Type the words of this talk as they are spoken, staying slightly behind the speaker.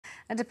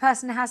And a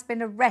person has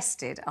been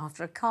arrested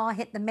after a car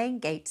hit the main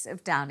gates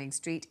of Downing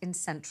Street in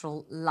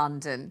central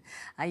London.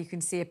 You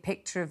can see a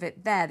picture of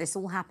it there. This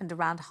all happened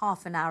around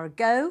half an hour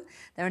ago.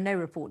 There are no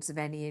reports of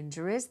any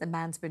injuries. The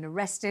man's been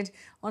arrested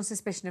on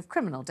suspicion of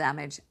criminal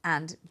damage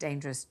and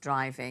dangerous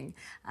driving.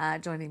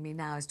 Joining me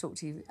now is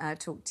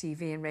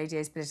TalkTV and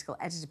Radio's political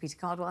editor, Peter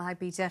Cardwell. Hi,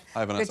 Peter.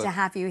 Hi, Vanessa. Good to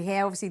have you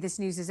here. Obviously, this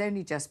news has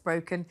only just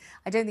broken.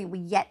 I don't think we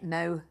yet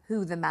know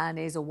who the man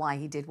is or why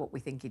he did what we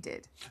think he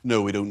did.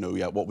 No, we don't know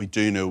yet. What we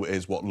do know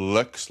is what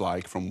looks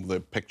like, from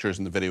the pictures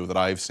and the video that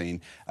I've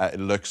seen,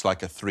 it looks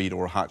like a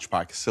three-door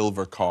hatchback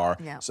silver car.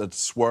 Yeah. So it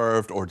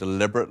swerved or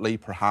deliberately,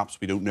 perhaps,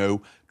 we don't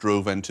know,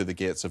 drove into the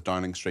gates of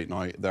Downing Street.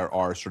 Now, there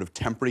are sort of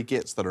temporary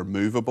gates that are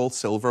movable,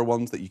 silver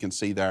ones that you can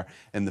see there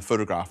in the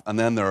photograph. And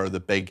then there are the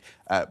big,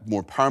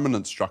 more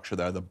permanent structure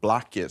there, the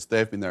black gates.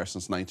 They've been there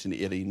since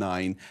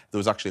 1989. There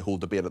was actually a whole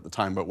debate at the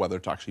time about whether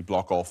to actually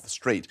block off the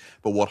street.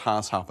 But what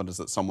has happened is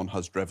that someone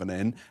has driven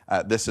in.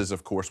 This is,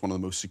 of course, one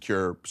of the most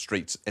secure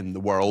streets in the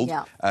world.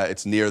 Yeah.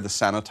 It's near the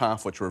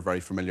Cenotaph, which we're very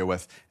familiar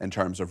with in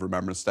terms of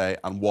Remembrance Day.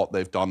 And what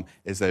they've done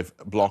is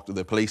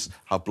the police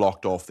have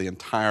blocked off the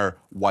entire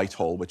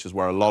Whitehall, which is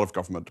where a lot of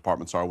government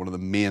departments are. One of the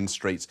main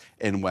streets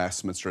in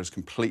Westminster is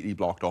completely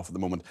blocked off at the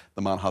moment.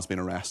 The man has been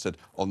arrested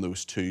on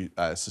those two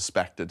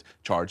suspected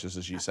charges,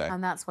 as you say.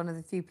 And that's one of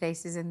the few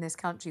places in this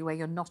country where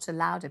you're not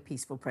allowed a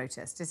peaceful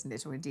protest, isn't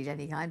it? Or indeed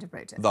any kind of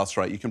protest. That's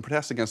right. You can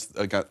protest against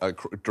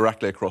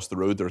directly across the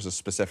road. There's a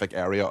specific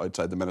area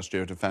outside the Ministry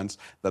of Defence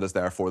that is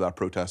there for that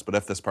protest. But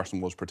if this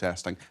person was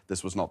protesting,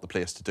 this was not the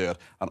place to do it.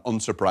 And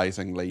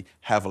unsurprisingly,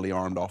 heavily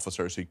armed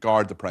officers who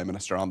guard the Prime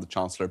Minister and the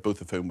Chancellor,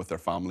 both of whom with their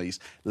families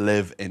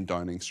live in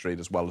Downing Street,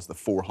 as well as the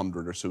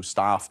 400 or so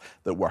staff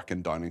that work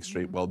in Downing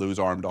Street. Well, those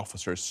armed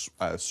officers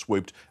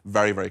swooped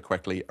very, very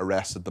quickly,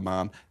 arrested the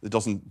man.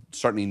 There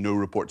certainly no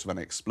reports of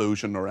any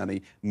explosion or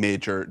any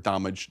major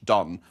damage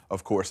done,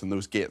 of course, and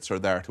those gates are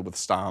there to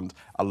withstand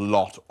a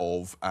lot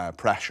of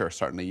pressure,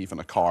 certainly even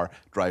a car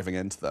driving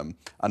into them.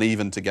 And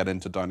even to get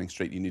into Downing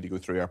Street, you need to go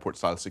through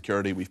airport-style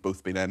security. We've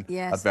both been in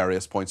at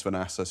various points,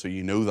 Vanessa, so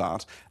you know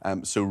that.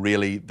 So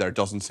really, there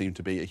doesn't seem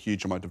to be a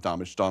huge amount of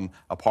damage done,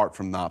 apart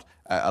from that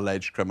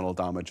alleged criminal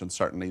damage and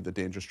certainly the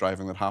dangerous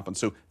driving that happened.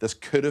 So this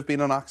could have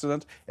been an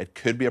accident. It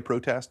could be a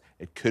protest.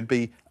 It could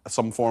be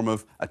some form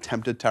of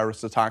attempted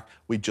terrorist attack.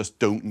 We just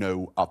don't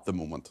know at the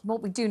moment.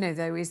 What we do know,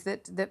 though, is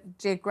that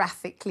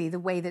geographically, the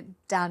way that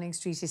Downing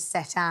Street is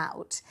set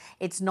out,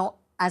 it's not,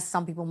 as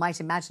some people might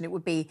imagine it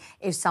would be,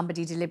 if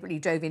somebody deliberately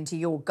drove into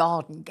your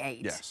garden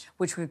gate,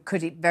 which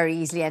could it very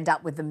easily end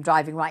up with them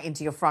driving right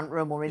into your front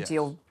room or into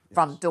your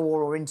front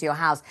door or into your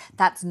house.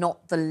 That's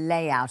not the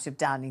layout of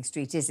Downing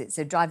Street, is it?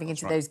 So driving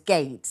into those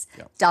gates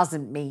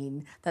doesn't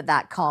mean that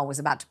that car was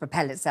about to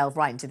propel itself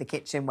right into the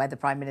kitchen where the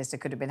Prime Minister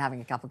could have been having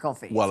a cup of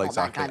coffee. Well,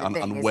 exactly,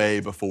 and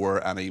way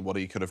before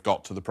anybody could have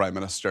got to the Prime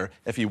Minister,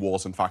 if he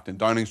was in fact in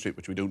Downing Street,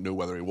 which we don't know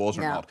whether he was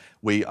or not.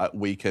 We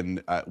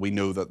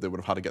know that they would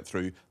have had to get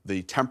through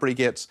the temporary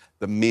gates,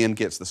 the main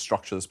gates, the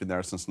structure that's been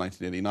there since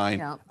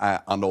 1989,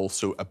 and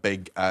also a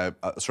big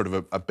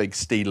a big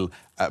steel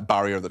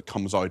barrier that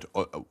comes out.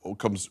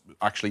 Comes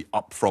actually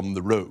up from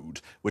the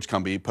road, which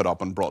can be put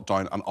up and brought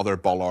down, and other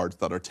bollards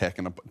that are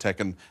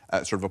taken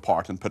sort of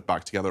apart and put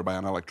back together by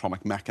an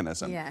electronic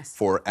mechanism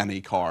for any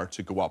car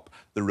to go up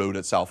the road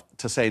itself,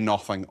 to say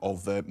nothing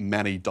of the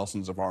many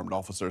dozens of armed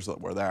officers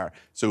that were there.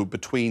 So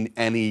between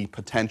any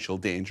potential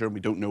danger, we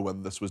don't know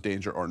whether this was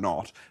danger or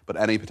not, but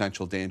any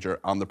potential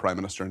danger and the Prime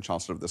Minister and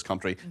Chancellor of this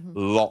country,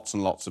 lots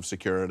and lots of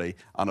security,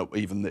 and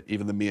even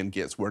the main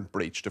gates weren't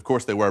breached. Of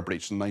course, they were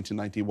breached in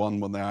 1991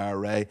 when the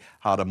IRA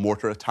had a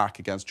mortar attack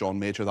against John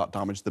Major that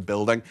damaged the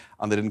building,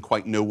 and they didn't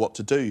quite know what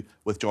to do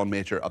with John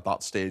Major at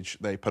that stage.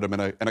 They put him in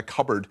a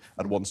cupboard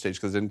at one stage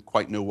because they didn't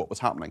quite know what was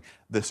happening.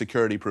 The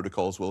security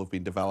protocols will have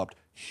been developed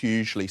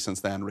hugely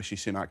since then. Rishi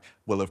Sunak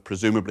will have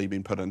presumably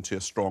been put into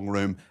a strong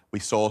room. We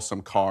saw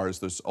some cars,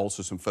 there's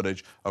also some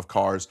footage of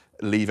cars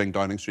leaving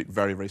Downing Street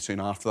very, very soon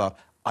after that.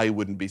 I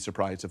wouldn't be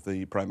surprised if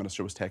the Prime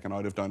Minister was taken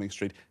out of Downing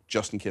Street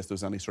just in case there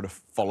was any sort of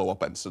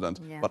follow-up incident.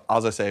 But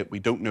as I say, we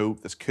don't know.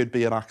 This could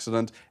be an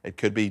accident. It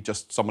could be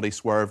just somebody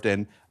swerved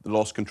in,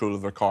 lost control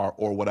of their car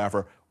or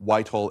whatever.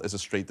 Whitehall is a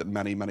street that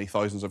many, many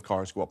thousands of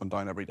cars go up and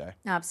down every day.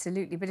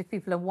 Absolutely. But if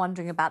people are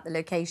wondering about the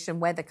location,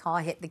 where the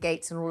car hit the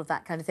gates and all of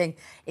that kind of thing,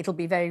 it'll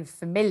be very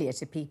familiar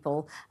to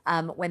people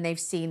when they've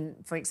seen,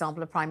 for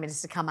example, a Prime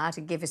Minister come out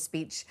and give a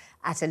speech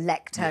at a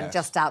lectern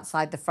just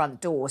outside the front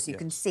door. So you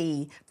can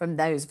see from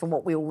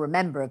what we all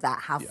remember of that,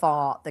 how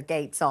far the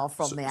gates are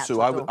from the actual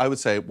door. So I would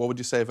say, what would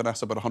you say,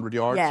 Vanessa, about 100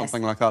 yards,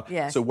 something like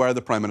that? So where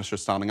the Prime Minister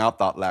is standing at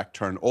that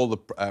lectern, all the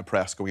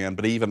press going in,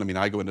 but even, I mean,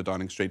 I go into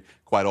Downing Street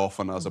quite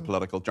often as a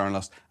political difficult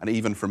journalist. And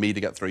even for me to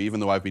get through, even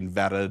though I've been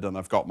vetted and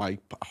I've got my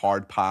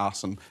hard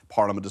pass and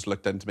Parliament has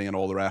looked into me and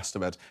all the rest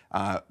of it,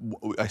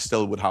 I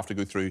still would have to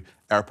go through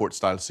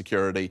airport-style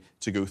security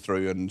to go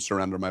through and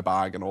surrender my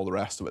bag and all the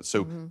rest of it.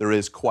 So there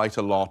is quite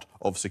a lot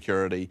of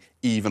security,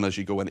 even as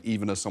you go in,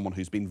 even as someone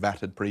who's been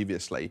vetted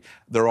previously.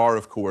 There are,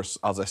 of course,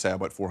 as I say,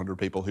 about 400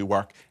 people who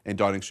work in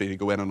Downing Street who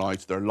go in and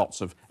out. There are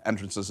lots of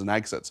entrances and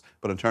exits.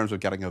 But in terms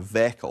of getting a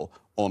vehicle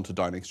onto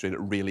Downing Street, it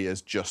really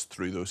is just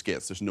through those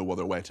gates. There's no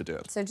other way to do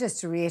it. So just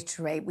to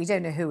reiterate, we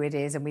don't know who it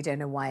is and we don't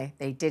know why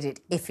they did it,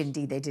 if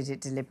indeed they did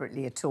it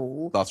deliberately at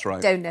all. That's right.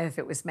 We don't know if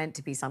it was meant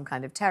to be some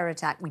kind of terror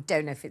attack. We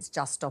don't know if it's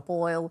Just Stop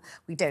Oil.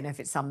 We don't know if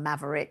it's some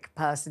maverick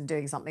person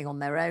doing something on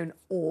their own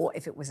or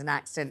if it was an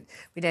accident.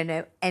 We don't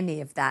know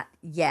any of that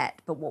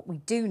yet. But what we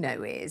do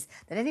know is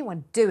that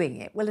anyone doing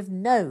it will have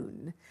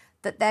known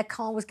that their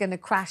car was going to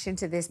crash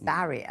into this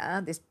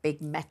barrier, this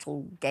big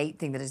metal gate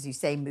thing that, as you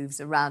say, moves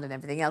around and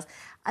everything else,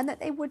 and that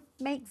they would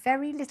make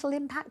very little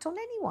impact on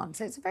anyone.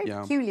 So it's a very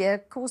peculiar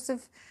course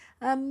of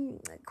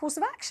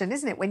action,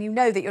 isn't it? When you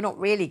know that you're not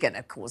really going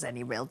to cause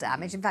any real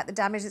damage. In fact, the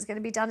damage that's going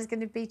to be done is going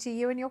to be to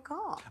you and your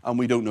car. And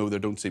we don't know, there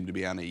don't seem to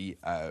be any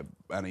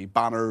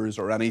banners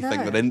or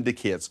anything that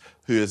indicates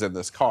who is in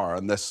this car.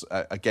 And this,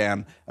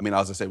 again, I mean,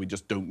 as I say, we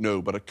just don't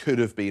know, but it could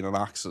have been an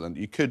accident.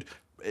 You could,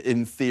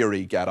 in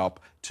theory, get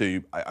up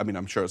to, I mean,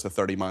 I'm sure it's a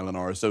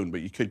 30-mile-an-hour zone,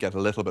 but you could get a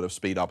little bit of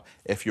speed up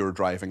if you're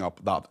driving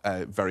up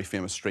that very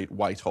famous street,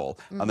 Whitehall.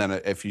 And then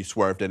if you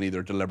swerved in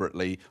either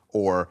deliberately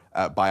or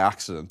by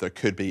accident, there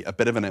could be a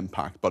bit of an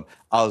impact. But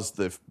as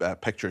the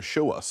pictures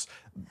show us,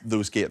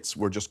 those gates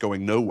were just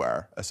going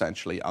nowhere,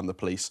 essentially, and the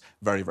police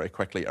very, very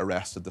quickly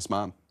arrested this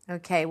man.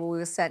 OK, well,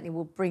 we certainly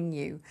will bring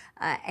you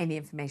any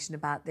information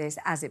about this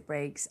as it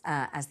breaks,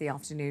 as the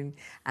afternoon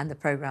and the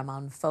programme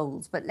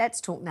unfolds. But let's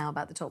talk now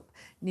about the top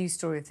news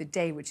story of the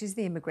day, which is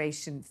the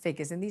immigration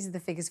figures. And these are the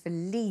figures for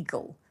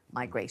legal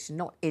migration,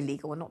 not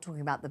illegal. We're not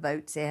talking about the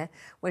boats here.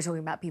 We're talking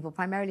about people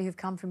primarily who've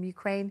come from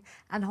Ukraine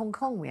and Hong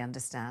Kong, we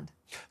understand.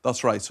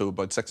 That's right. So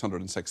about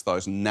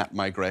 606,000 net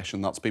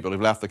migration. That's people who've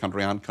left the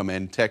country and come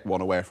in, take one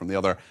away from the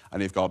other,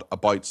 and you've got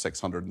about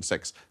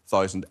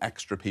 606,000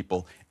 extra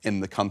people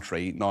in the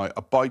country. Now,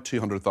 about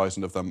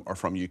 200,000 of them are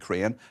from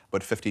Ukraine,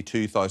 about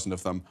 52,000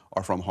 of them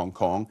are from Hong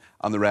Kong,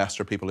 and the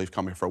rest are people who've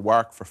come here for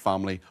work, for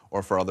family,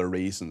 or for other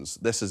reasons.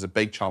 This is a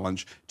big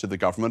challenge to the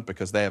government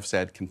because they have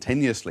said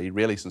continuously,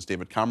 really since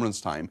David Cameron's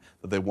time,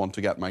 that they want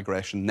to get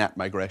migration, net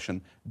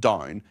migration,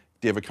 down.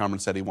 David Cameron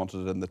said he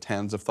wanted it in the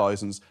tens of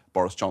thousands.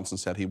 Boris Johnson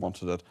said he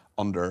wanted it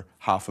under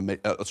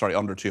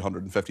under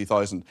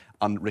 250,000.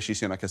 And Rishi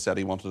Sunak has said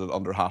he wanted it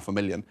under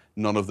 500,000.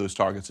 None of those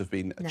targets have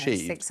been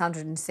achieved.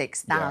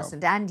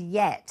 606,000. Yeah. And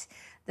yet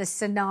the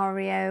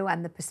scenario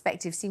and the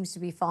perspective seems to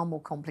be far more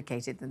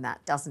complicated than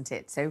that, doesn't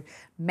it? So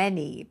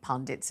many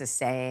pundits are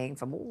saying,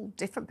 from all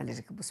different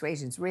political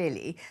persuasions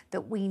really,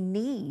 that we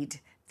need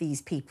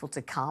these people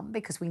to come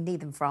because we need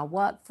them for our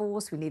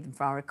workforce, we need them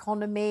for our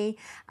economy,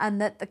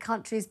 and that the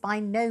country is by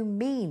no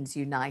means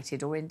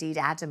united or indeed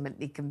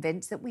adamantly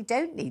convinced that we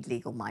don't need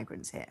legal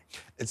migrants here.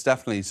 It's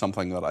definitely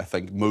something that I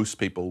think most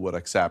people would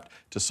accept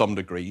to some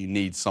degree. You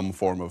need some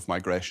form of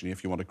migration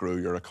if you want to grow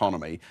your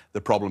economy. The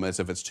problem is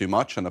if it's too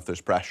much and if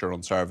there's pressure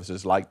on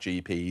services like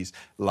GPs,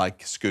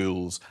 like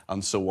schools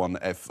and so on,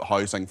 if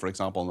housing, for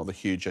example, another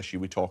huge issue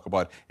we talk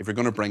about, if you're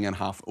going to bring in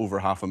over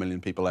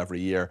 500,000 people every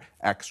year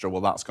extra,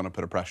 well, that's going to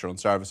put a pressure on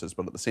services.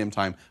 But at the same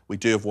time, we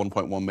do have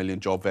 1.1 million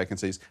job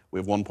vacancies. We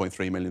have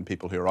 1.3 million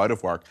people who are out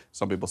of work.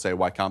 Some people say,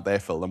 why can't they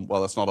fill them?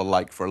 Well, it's not a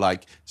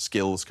like-for-like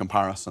skills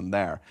comparison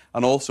there.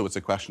 And also, it's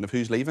a question of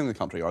who's leaving the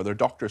country. Are there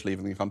doctors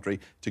leaving the country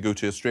to go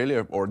to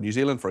Australia or New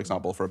Zealand, for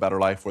example, for a better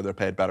life where they're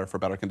paid better for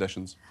better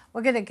conditions?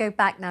 We're going to go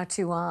back now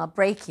to our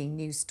breaking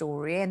news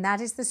story, and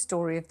that is the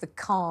story of the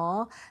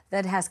car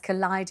that has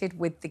collided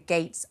with the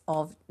gates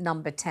of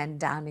number 10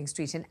 Downing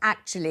Street. And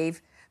actually,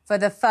 for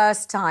the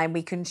first time,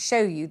 we can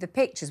show you the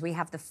pictures. We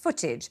have the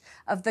footage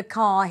of the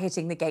car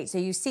hitting the gate. So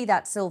you see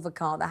that silver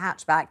car, the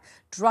hatchback,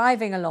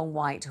 driving along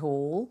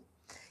Whitehall.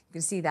 You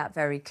can see that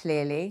very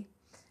clearly.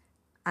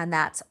 And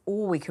that's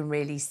all we can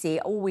really see.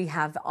 All we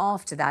have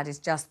after that is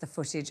just the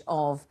footage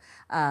of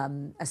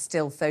a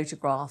still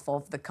photograph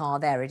of the car.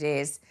 There it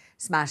is,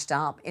 smashed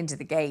up into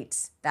the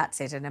gates.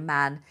 That's it. And a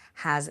man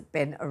has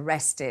been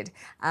arrested.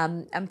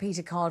 And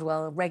Peter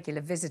Cardwell, a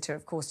regular visitor,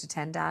 of course, to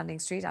 10 Downing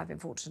Street. I've been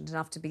fortunate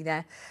enough to be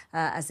there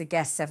as a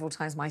guest several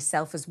times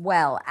myself as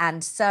well.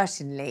 And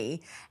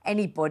certainly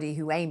anybody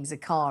who aims a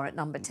car at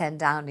number 10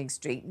 Downing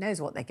Street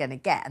knows what they're going to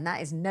get. And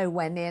that is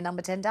nowhere near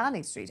number 10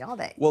 Downing Street, are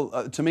they?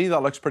 Well, to me,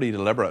 that looks pretty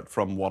deliberate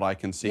from what I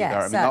can see there.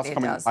 I mean, that's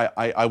coming.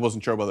 I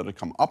wasn't sure whether it had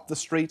come up the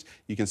street.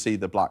 You can see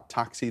the black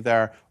taxi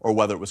there, or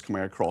whether it was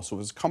coming across. So it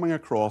was coming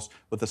across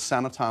with the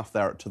cenotaph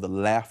there to the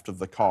left of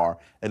the car.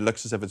 It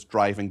looks as if it's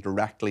driving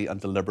directly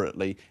and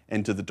deliberately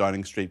into the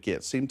Downing Street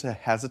gate. Seemed to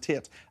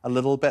hesitate a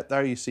little bit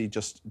there. You see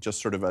just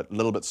sort of a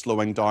little bit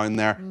slowing down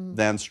there,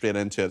 then straight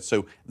into it.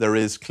 So there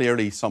is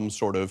clearly some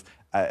sort of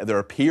there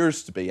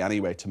appears to be,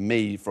 anyway, to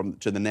me,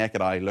 to the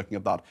naked eye, looking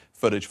at that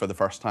footage for the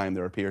first time,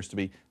 there appears to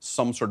be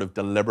some sort of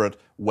deliberate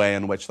way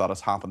in which that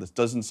has happened. This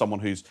doesn't someone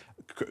whose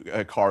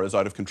car is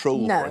out of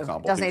control, for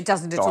example. No, it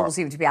doesn't at all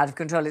seem to be out of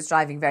control. It's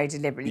driving very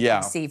deliberately. You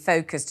can see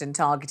focused and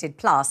targeted,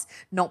 plus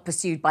not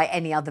pursued by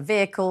any other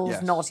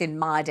vehicles, not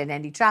mired in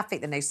any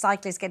traffic. There are no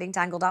cyclists getting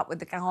tangled up with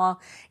the car.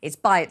 It's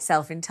by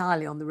itself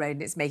entirely on the road,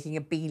 and it's making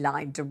a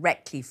beeline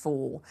directly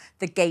for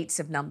the gates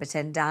of number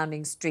 10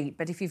 Downing Street.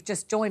 But if you've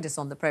just joined us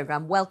on the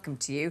programme, welcome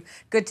to you.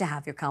 Good to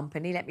have your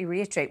company. Let me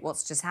reiterate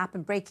what's just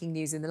happened. Breaking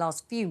news in the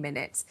last few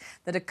minutes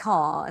that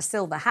a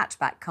silver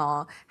hatchback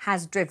car,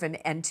 has driven,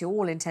 and to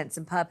all intents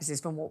and purposes,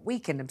 from what we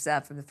can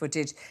observe from the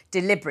footage,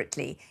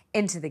 deliberately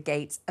into the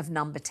gates of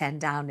number 10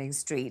 Downing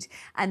Street.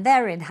 And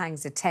therein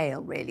hangs a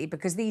tale, really,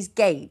 because these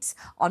gates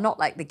are not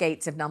like the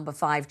gates of number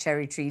 5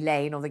 Cherry Tree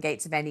Lane or the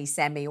gates of any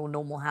semi or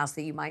normal house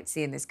that you might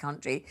see in this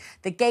country.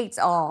 The gates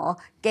are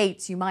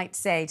gates, you might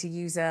say, to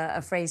use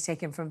a phrase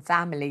taken from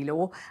family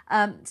law,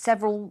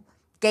 several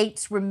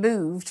gates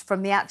removed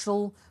from the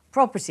actual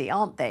property,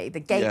 aren't they?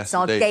 The gates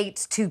are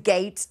gates to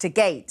gates to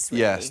gates,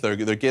 really. Yes, they're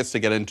gates to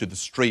get into the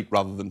street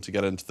rather than to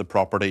get into the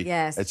property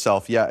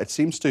itself. Yeah, it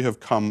seems to have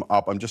come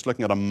up, I'm just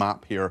looking at a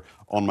map here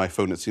on my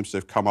phone, it seems to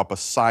have come up a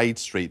side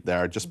street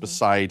there, just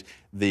beside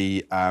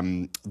the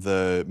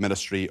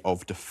Ministry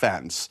of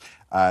Defence,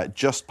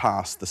 just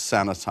past the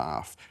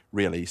Cenotaph,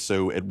 really.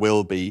 So it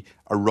will be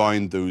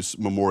around those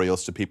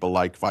memorials to people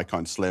like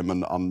Viscount Slim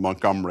and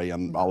Montgomery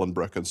and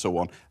Allenbrook and so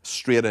on,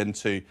 straight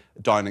into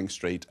Downing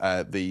Street,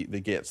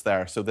 the gates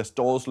there. So this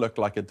does look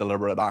like a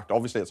deliberate act.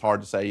 Obviously, it's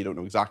hard to say. You don't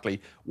know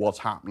exactly what's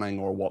happening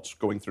or what's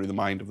going through the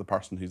mind of the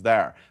person who's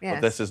there. Yes.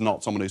 But this is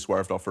not someone who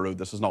swerved off a road.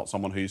 This is not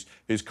someone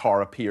whose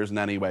car appears in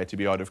any way to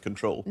be out of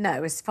control.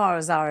 No, as far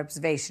as our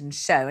observations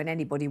show, and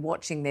anybody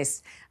watching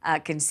this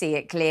can see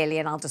it clearly,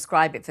 and I'll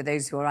describe it for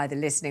those who are either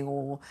listening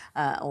or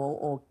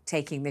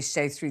taking this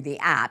show through the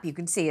app. You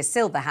can see a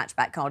silver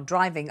hatchback car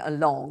driving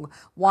along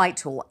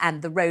Whitehall,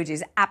 and the road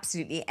is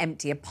absolutely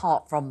empty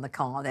apart from the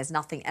car. There's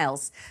nothing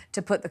else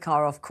to put the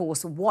car off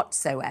course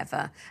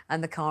whatsoever,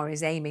 and the car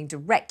is aiming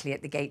directly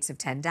at the gates of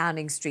 10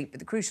 Downing Street. But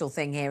the crucial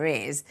thing here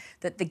is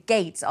that the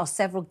gates are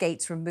several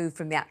gates removed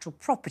from the actual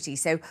property.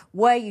 So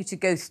were you to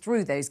go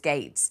through those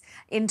gates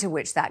into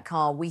which that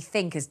car, we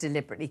think, has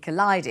deliberately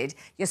collided,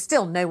 you're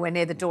still nowhere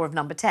near the door of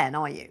number 10,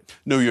 are you?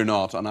 No, you're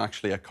not. And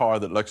actually, a car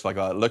that looks like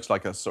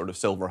a sort of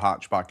silver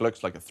hatchback,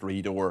 looks like a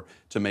 3-door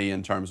to me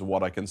in terms of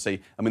what I can see.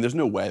 I mean, there's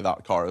no way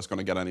that car is going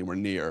to get anywhere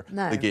near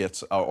the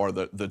gates or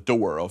the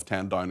door of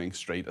 10 Downing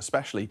Street,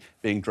 especially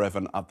being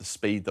driven at the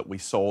speed that we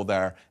saw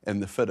there in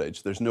the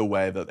footage. There's no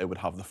way that it would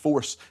have the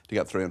force to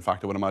get through. In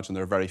fact, I would imagine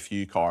there are very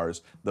few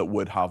cars that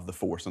would have the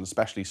force, and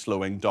especially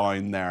slowing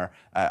down there,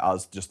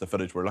 as just the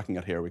footage we're looking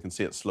at here, we can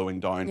see it slowing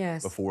down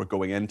before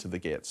going into the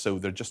gate. So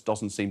there just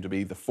doesn't seem to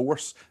be the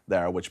force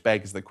there, which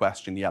begs the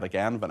question yet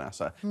again,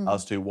 Vanessa,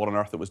 as to what on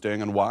earth it was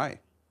doing and why.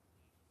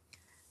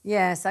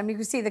 Yes, I mean, you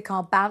can see the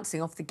car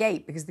bouncing off the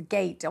gate, because the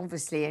gate,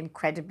 obviously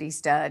incredibly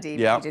sturdy,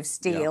 made of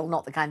steel,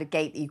 not the kind of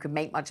gate that you can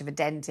make much of a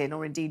dent in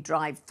or indeed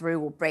drive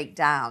through or break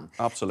down.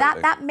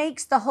 Absolutely. That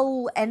makes the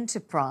whole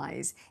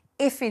enterprise,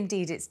 if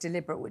indeed it's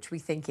deliberate, which we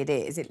think it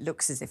is, it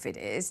looks as if it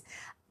is,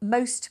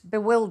 most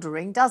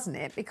bewildering, doesn't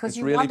it? Because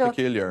you really wonder,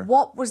 peculiar.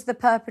 What was the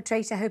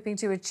perpetrator hoping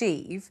to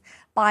achieve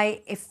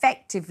by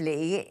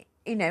effectively,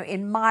 you know,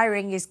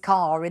 admiring his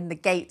car in the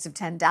gates of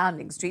 10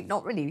 Downing Street,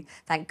 not really,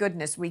 thank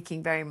goodness,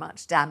 wreaking very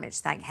much damage,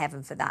 thank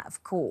heaven for that,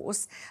 of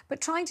course,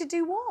 but trying to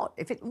do what?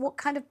 What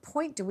kind of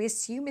point do we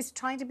assume is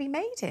trying to be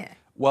made here?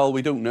 Well,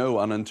 we don't know,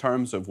 and in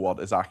terms of what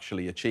is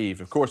actually achieved,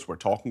 of course we're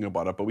talking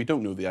about it, but we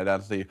don't know the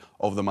identity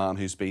of the man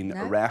who's been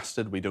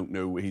arrested. We don't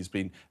know he's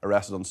been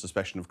arrested on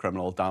suspicion of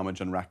criminal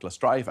damage and reckless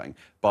driving.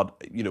 But,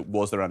 you know,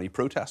 was there any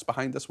protest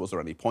behind this? Was there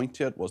any point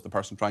to it? Was the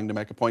person trying to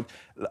make a point?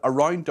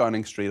 Around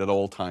Downing Street at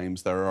all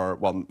times, there are,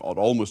 well, at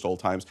almost all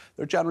times,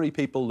 there are generally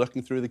people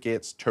looking through the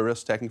gates,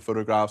 tourists taking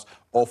photographs,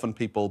 often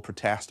people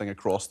protesting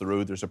across the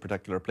road. There's a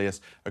particular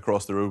place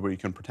across the road where you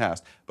can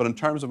protest. But in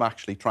terms of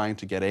actually trying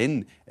to get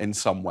in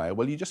some way,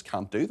 well, you just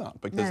can't do that,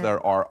 because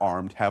there are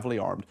heavily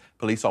armed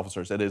police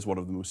officers. It is one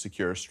of the most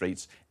secure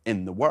streets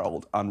in the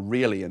world. And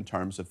really, in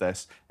terms of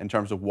this, in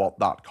terms of what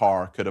that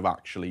car could have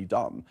actually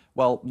done,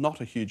 well, not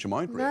a huge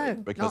amount, really,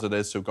 because it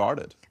is so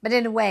guarded. But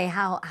in a way,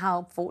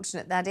 how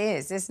fortunate that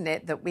is, isn't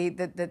it? That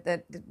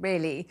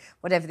really,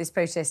 whatever this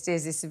protest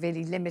is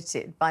severely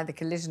limited by the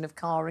collision of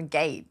car and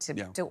gate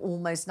to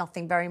almost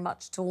nothing, very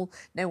much at all.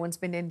 No one's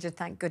been injured,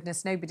 thank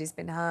goodness. Nobody's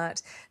been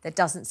hurt. There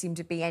doesn't seem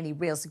to be any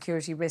real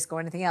security risk or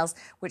anything else,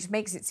 which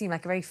makes it seem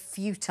like a very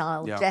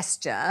futile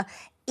gesture.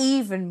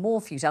 Even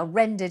more futile,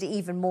 rendered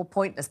even more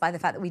pointless by the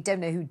fact that we don't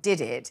know who did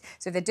it.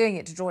 So if they're doing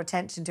it to draw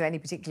attention to any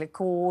particular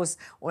cause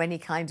or any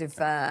kind of,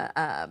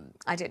 I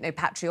don't know,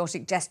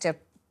 patriotic gesture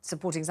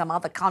supporting some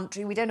other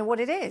country, we don't know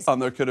what it is.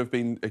 And it could have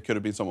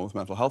been someone with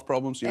mental health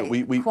problems. You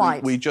know,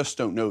 we just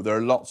don't know. There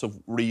are lots of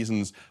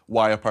reasons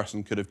why a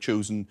person could have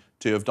chosen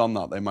to have done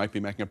that. They might be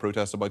making a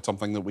protest about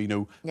something that we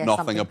know something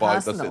nothing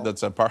about.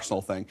 That's a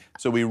personal thing.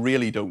 So we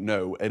really don't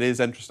know. It is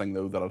interesting,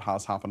 though, that it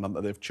has happened and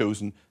that they've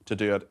chosen to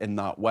do it in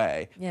that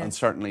way. Yes. And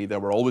certainly they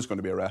were always going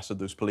to be arrested.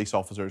 Those police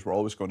officers were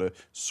always going to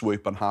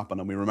swoop and happen.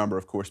 And we remember,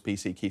 of course,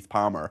 PC Keith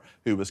Palmer,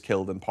 who was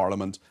killed in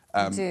Parliament.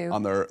 And there are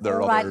All other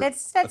right,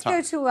 let's attacks.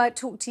 go to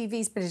Talk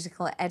TV's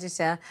political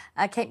editor,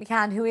 Kate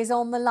McCann, who is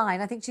on the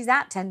line. I think she's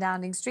at 10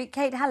 Downing Street.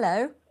 Kate,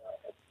 hello.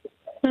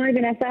 Hi,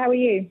 Vanessa. How are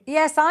you?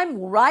 Yes, I'm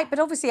all right. But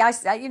obviously, I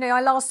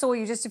last saw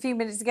you just a few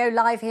minutes ago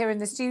live here in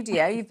the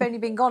studio. You've only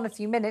been gone a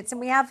few minutes, and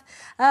we have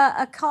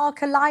a car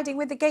colliding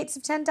with the gates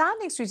of 10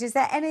 Downing Street. Is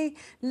there any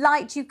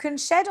light you can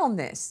shed on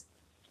this?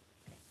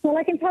 Well,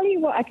 I can tell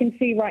you what I can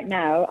see right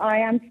now. I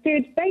am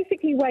stood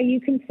basically where you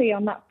can see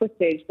on that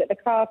footage that the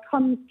car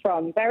comes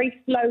from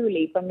very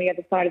slowly from the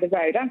other side of the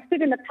road. I'm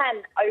stood in a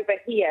pen over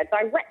here,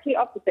 directly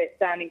opposite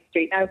Downing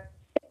Street. Now,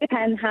 the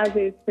pen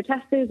houses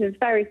protesters of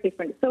various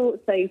different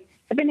sorts. They've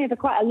been here for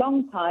quite a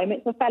long time.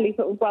 It's a fairly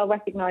sort of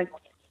well-recognised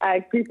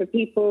group of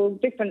people,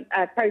 different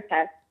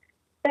protests.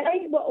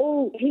 They were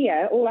all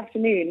here all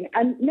afternoon,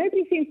 and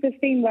nobody seems to have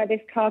seen where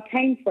this car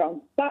came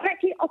from.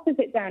 Directly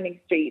opposite Downing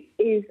Street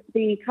is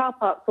the car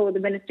park for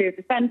the Ministry of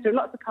Defence. There are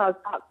lots of cars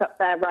parked up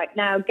there right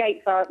now.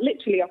 Gates are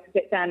literally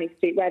opposite Downing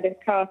Street, where this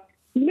car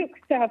looks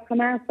to have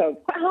come out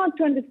of. Quite hard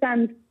to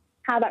understand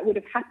how that would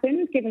have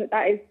happened, given that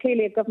that is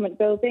clearly a government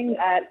building.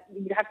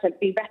 You'd have to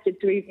be vetted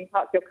to even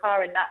park your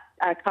car in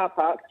that car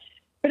park.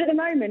 But at the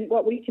moment,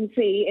 what we can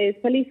see is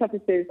police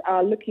officers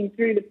are looking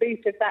through the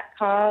boot of that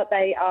car.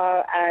 They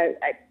are,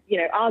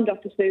 armed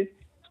officers.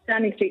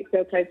 Downing Street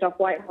still closed off.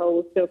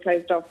 Whitehall still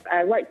closed off,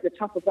 right to the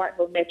top of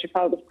Whitehall near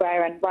Trafalgar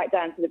Square and right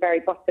down to the very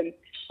bottom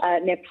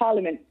near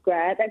Parliament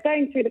Square. They're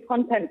going through the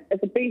contents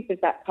of the boot of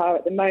that car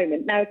at the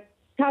moment. Now, it's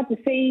hard to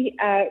see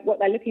what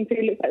they're looking through.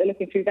 It looks like they're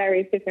looking through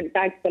various different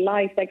bags for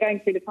life. They're going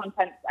through the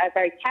contents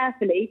very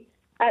carefully.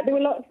 There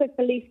were lots of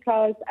police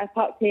cars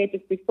parked here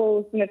just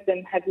before. Some of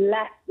them have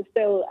left. There's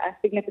still a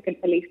significant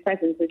police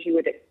presence, as you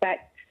would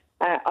expect.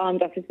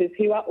 Armed officers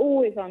who are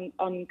always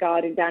on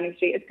guard in Downing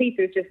Street. As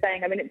Peter was just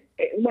saying, I mean,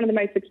 it's one of the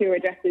most secure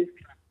addresses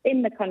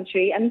in the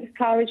country. And this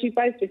car, as you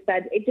both just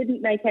said, it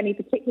didn't make any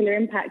particular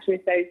impact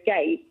with those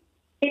gates.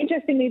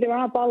 Interestingly, there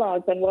are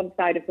bollards on one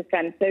side of the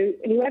fence. So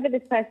whoever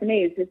this person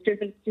is has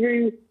driven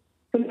through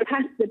from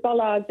past the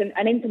bollards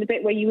and into the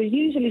bit where you would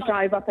usually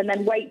drive up and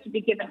then wait to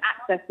be given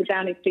access to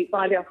Downing Street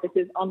by the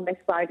officers on this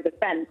side of the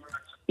fence.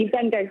 You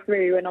then go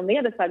through, and on the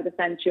other side of the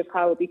fence, your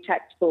car will be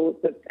checked for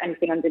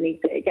anything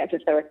underneath it. It gets a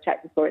thorough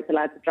check before it's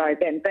allowed to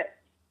drive in. But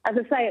as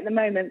I say, at the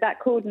moment,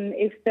 that cordon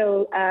is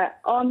still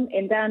on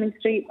in Downing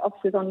Street.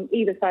 Officers on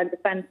either side of the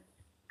fence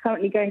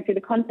currently going through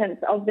the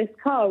contents of this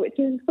car, which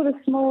is a sort of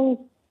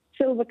small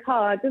silver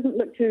car. It doesn't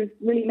look to have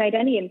really made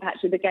any impact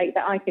with the gate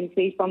that I can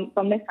see from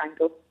this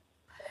angle.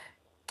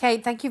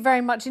 Kate, thank you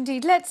very much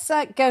indeed. Let's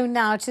go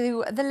now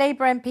to the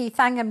Labour MP,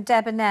 Thangham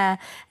Debonair,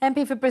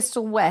 MP for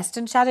Bristol West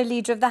and Shadow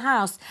Leader of the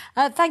House.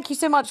 Thank you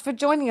so much for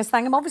joining us,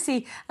 Thangham.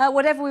 Obviously,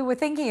 whatever we were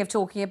thinking of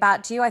talking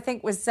about to you, I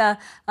think was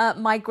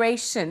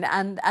migration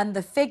and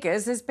the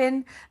figures has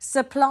been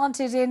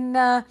supplanted in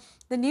the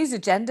news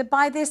agenda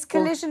by this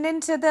collision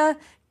into the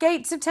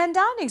gates of 10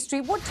 Downing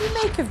Street. What do you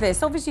make of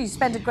this? Obviously, you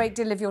spend a great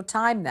deal of your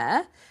time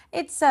there.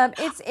 It's an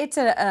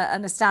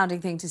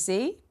astounding thing to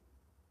see.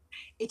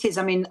 It is.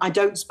 I mean, I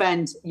don't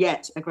spend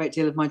yet a great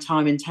deal of my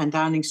time in 10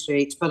 Downing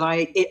Street, but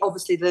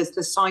obviously the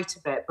sight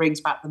of it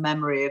brings back the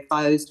memory of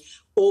those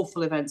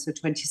awful events of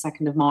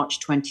 22nd of March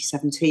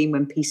 2017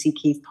 when PC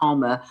Keith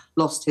Palmer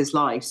lost his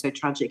life so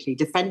tragically,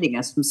 defending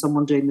us from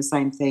someone doing the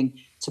same thing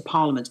to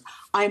Parliament.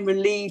 I'm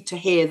relieved to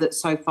hear that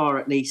so far,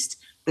 at least,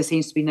 there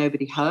seems to be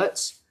nobody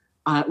hurt,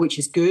 which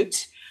is good,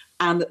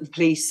 and that the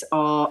police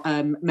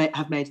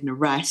have made an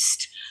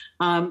arrest.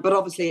 But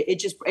obviously, it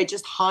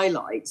just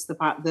highlights the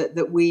fact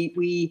that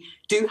we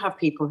do have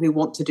people who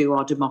want to do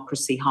our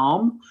democracy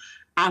harm.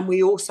 And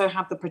we also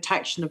have the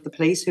protection of the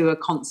police who are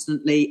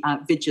constantly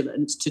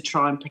vigilant to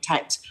try and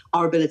protect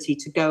our ability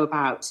to go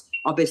about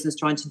our business,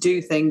 trying to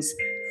do things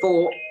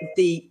for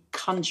the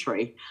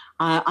country.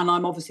 And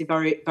I'm obviously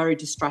very, very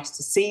distressed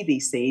to see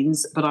these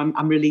scenes, but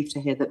I'm relieved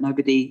to hear that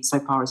nobody so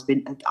far has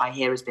been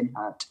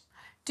hurt.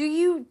 Do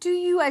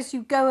you, as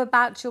you go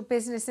about your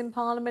business in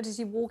Parliament, as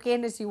you walk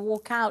in, as you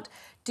walk out,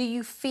 do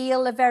you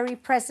feel a very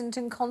present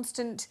and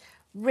constant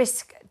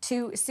risk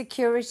to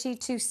security,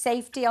 to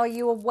safety? Are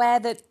you aware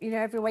that,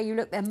 everywhere you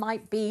look, there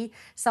might be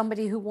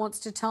somebody who wants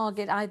to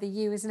target either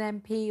you as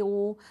an MP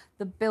or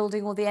the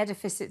building or the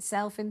edifice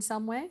itself in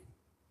some way?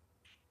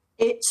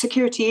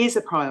 Security is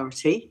a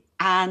priority,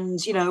 and,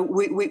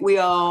 we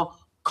are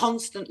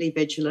constantly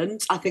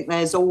vigilant. I think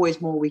there's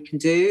always more we can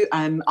do.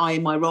 In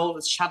my role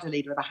as Shadow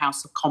Leader of the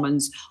House of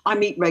Commons, I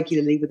meet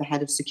regularly with the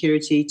head of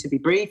security to be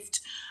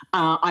briefed.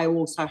 I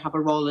also have a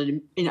role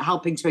in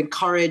helping to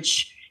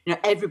encourage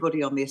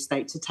everybody on the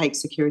estate to take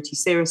security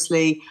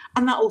seriously,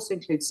 and that also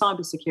includes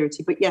cyber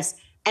security. But yes,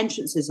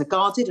 Entrances are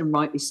guarded, and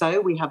rightly so.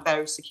 We have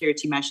various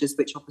security measures,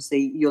 which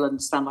obviously you'll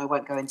understand I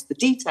won't go into the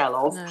detail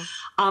of.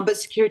 No. But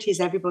security is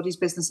everybody's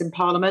business in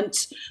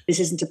Parliament. This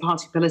isn't a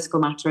party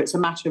political matter. It's a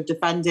matter of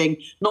defending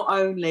not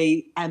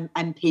only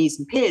MPs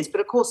and peers,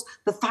 but of course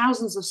the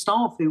thousands of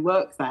staff who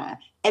work there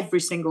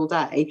every single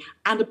day,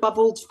 and above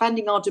all,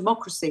 defending our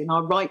democracy and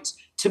our right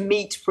to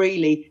meet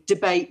freely,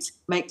 debate,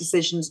 make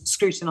decisions,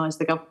 scrutinise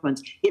the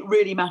government. It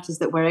really matters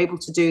that we're able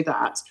to do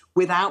that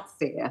without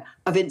fear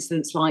of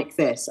incidents like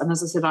this. And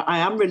as I said, I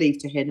am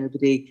relieved to hear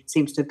nobody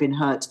seems to have been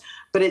hurt,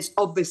 but it's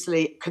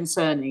obviously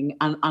concerning,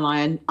 and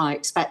I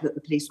expect that the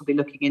police will be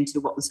looking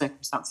into what the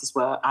circumstances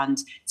were, and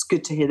it's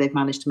good to hear they've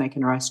managed to make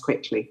an arrest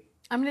quickly.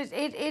 I mean,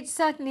 it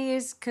certainly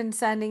is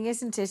concerning,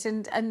 isn't it?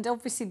 And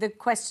obviously the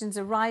questions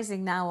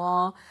arising now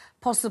are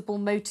possible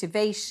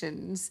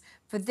motivations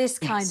for this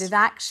kind of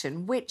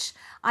action, which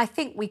I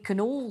think we can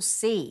all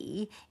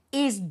see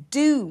is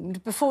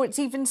doomed before it's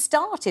even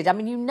started. I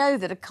mean, you know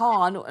that a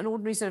car, an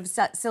ordinary sort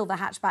of silver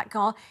hatchback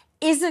car,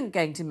 isn't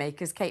going to make,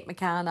 as Kate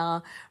McCann,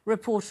 our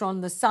reporter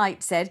on the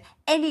site, said,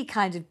 any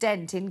kind of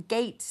dent in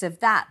gates of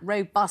that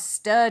robust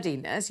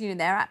sturdiness. You know,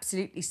 they're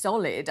absolutely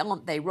solid,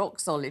 aren't they? Rock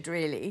solid,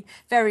 really.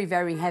 Very,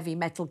 very heavy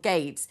metal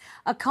gates.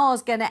 A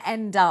car's going to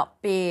end up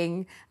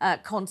being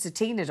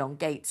concertinaed on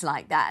gates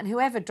like that, and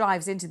whoever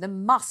drives into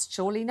them must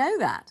surely know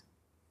that.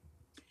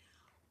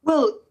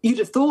 Well, you'd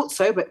have thought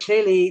so, but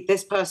clearly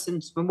this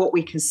person, from what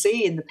we can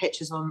see in the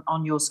pictures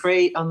on your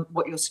screen, on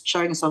what you're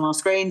showing us on our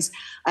screens,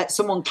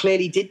 someone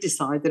clearly did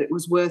decide that it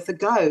was worth a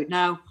go.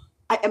 Now,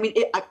 I mean,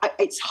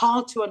 it's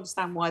hard to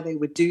understand why they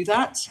would do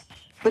that,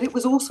 but it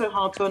was also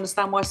hard to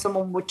understand why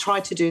someone would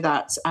try to do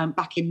that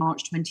back in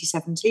March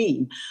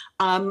 2017.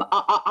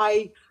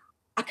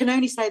 I can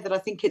only say that I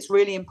think it's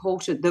really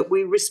important that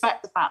we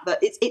respect the fact that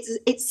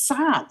it's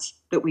sad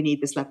that we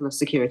need this level of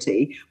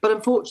security. But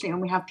unfortunately,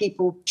 when we have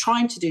people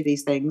trying to do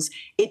these things,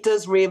 it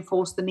does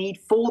reinforce the need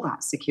for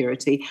that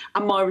security.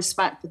 And my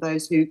respect for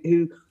those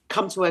who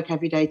come to work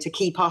every day to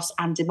keep us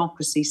and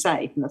democracy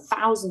safe, and the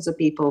thousands of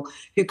people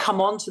who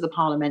come onto the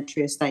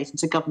parliamentary estate and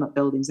to government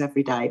buildings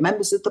every day,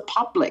 members of the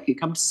public who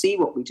come to see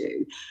what we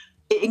do.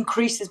 It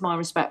increases my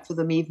respect for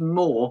them even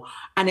more.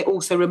 And it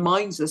also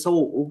reminds us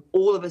all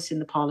of us in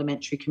the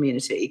parliamentary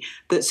community,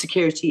 that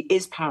security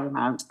is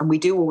paramount, and we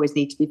do always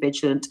need to be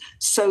vigilant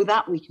so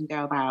that we can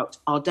go about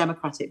our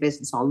democratic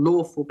business, our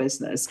lawful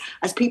business,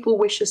 as people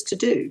wish us to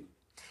do.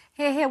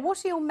 Here,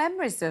 what are your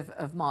memories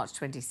of March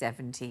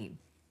 2017?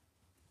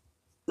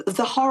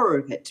 The horror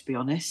of it, to be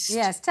honest.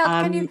 Yes,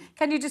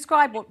 can you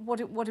describe what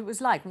it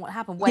was like and what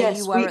happened, where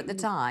you were at the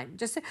time,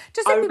 just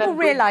so people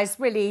realise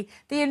really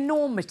the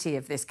enormity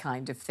of this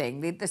kind of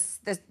thing,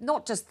 the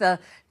not just the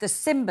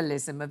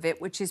symbolism of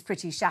it, which is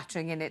pretty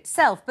shattering in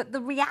itself, but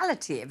the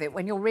reality of it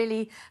when you're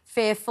really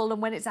fearful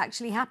and when it's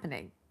actually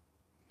happening.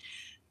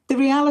 The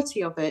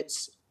reality of it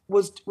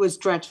was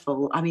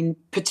dreadful. I mean,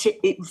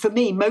 for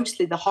me,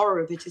 mostly the horror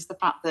of it is the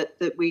fact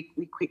that we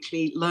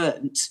quickly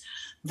learnt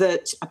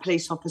that a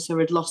police officer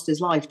had lost his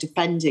life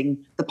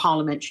defending the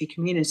parliamentary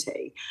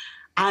community.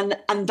 And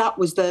that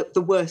was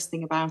the worst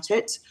thing about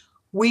it.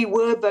 We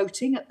were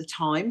voting at the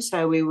time,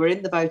 so we were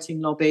in the voting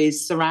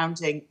lobbies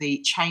surrounding the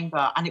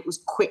chamber, and it was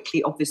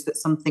quickly obvious that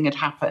something had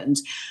happened.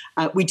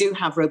 We do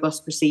have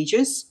robust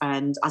procedures,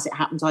 and as it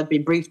happens, I'd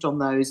been briefed on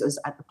those, as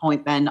at the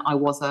point then I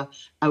was a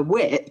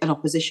whip, an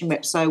opposition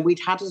whip. So we'd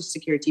had a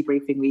security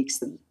briefing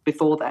weeks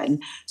before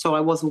then, so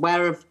I was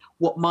aware of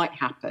what might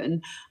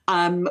happen.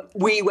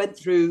 We went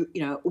through,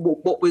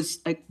 what was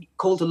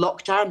called a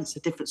lockdown. It's a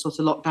different sort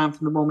of lockdown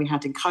from the one we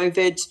had in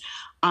COVID.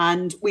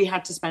 And we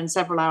had to spend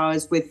several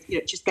hours with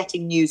just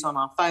getting news on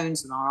our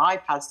phones and our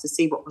iPads to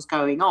see what was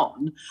going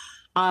on.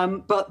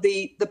 But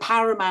the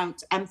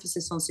paramount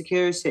emphasis on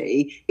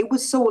security, it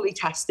was sorely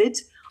tested.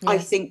 Yes. I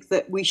think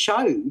that we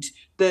showed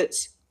that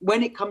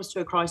when it comes to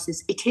a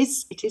crisis, it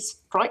is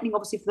frightening,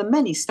 obviously, for the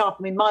many staff.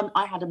 I mean,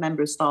 I had a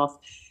member of staff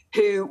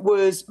who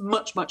was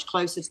much, much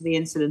closer to the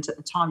incident at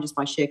the time, just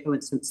by sheer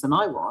coincidence, than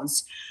I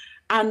was,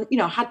 and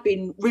had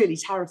been really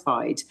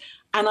terrified.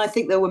 And I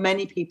think there were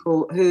many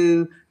people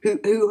who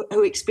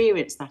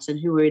experienced that and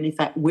who were in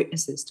effect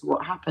witnesses to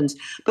what happened.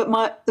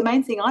 But the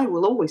main thing I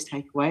will always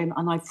take away,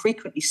 and I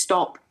frequently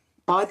stop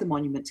by the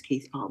monument to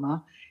Keith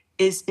Palmer,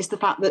 is the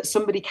fact that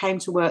somebody came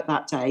to work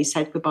that day,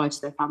 said goodbye to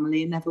their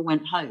family and never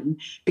went home,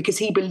 because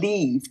he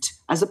believed,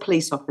 as a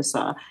police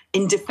officer,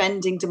 in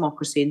defending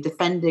democracy and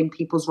defending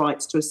people's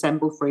rights to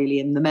assemble freely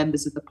and the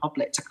members of the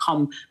public to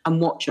come and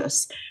watch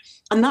us.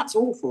 And that's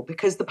awful,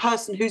 because the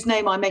person whose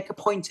name I make a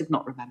point of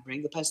not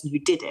remembering, the person who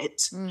did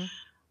it,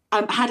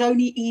 had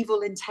only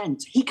evil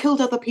intent. He killed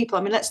other people.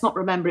 I mean, let's not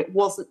remember, it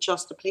wasn't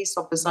just a police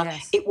officer.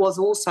 Yes. It was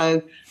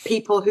also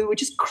people who were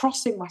just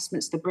crossing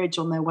Westminster Bridge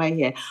on their way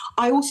here.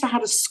 I also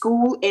had a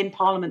school in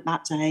Parliament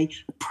that day,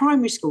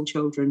 primary school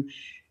children,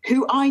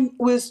 who I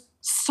was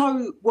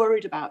so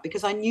worried about,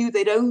 because I knew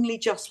they'd only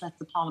just left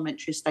the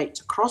parliamentary estate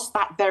to cross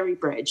that very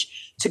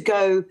bridge to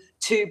go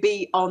to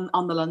be on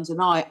the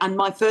London Eye. And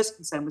my first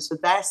concern was for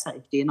their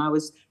safety. And I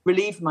was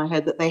relieved when I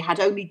heard that they had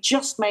only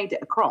just made it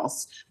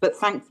across, but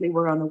thankfully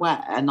were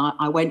unaware. And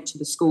I went to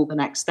the school the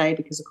next day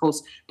because, of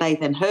course, they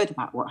then heard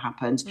about what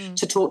happened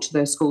to talk to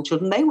those school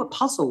children. They were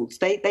puzzled.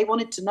 They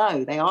wanted to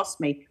know. They asked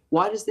me,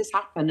 why does this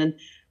happen? And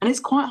it's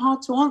quite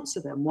hard to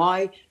answer them,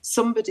 why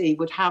somebody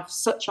would have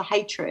such a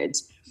hatred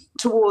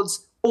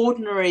towards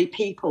ordinary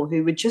people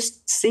who were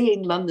just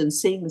seeing London,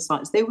 seeing the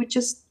sights. They were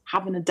just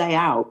having a day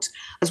out,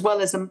 as well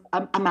as a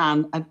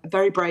man, a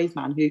very brave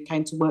man who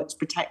came to work to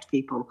protect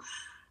people.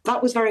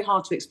 That was very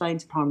hard to explain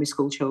to primary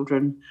school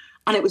children.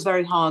 And it was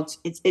very hard.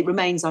 It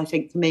remains, I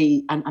think, for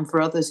me and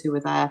for others who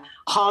were there,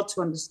 hard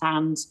to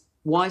understand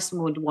why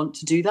someone would want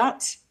to do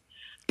that.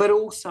 But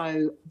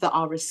also that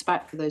our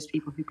respect for those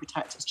people who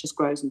protect us just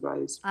grows and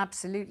grows.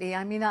 Absolutely.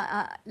 I mean,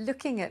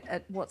 looking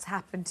at what's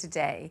happened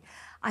today,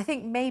 I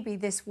think maybe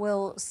this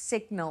will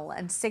signal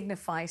and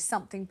signify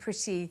something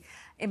pretty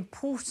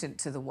important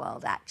to the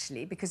world,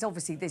 actually, because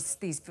obviously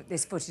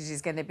this footage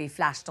is going to be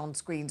flashed on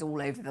screens all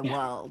over the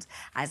world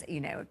as, you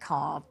know, a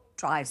car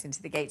drives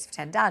into the gates of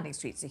 10 Downing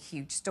Street. It's a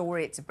huge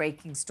story. It's a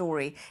breaking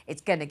story.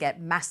 It's going to get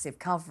massive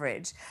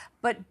coverage.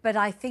 But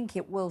I think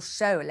it will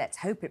show, let's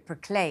hope it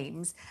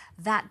proclaims,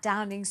 that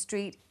Downing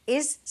Street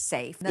is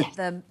safe,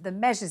 that the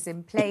measures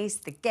in place,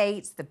 the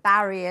gates, the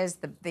barriers,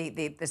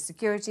 the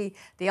security,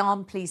 the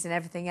armed police and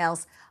everything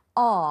else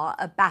are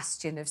a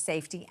bastion of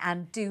safety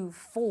and do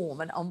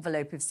form an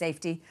envelope of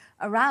safety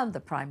around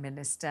the Prime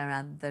Minister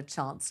and the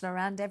Chancellor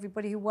and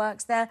everybody who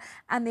works there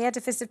and the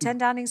edifice of 10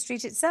 Downing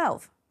Street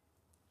itself.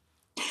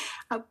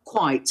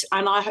 Quite.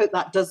 And I hope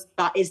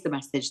that is the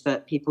message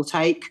that people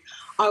take.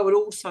 I would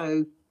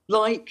also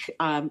like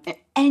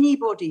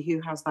anybody who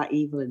has that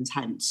evil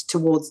intent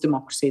towards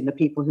democracy and the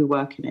people who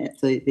work in it,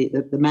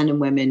 the men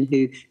and women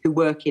who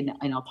work in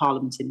our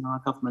parliament, in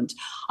our government,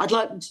 I'd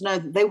like them to know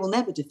that they will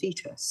never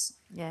defeat us,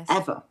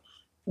 ever.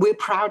 We're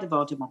proud of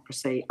our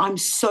democracy. I'm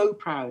so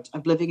proud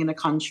of living in a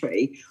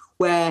country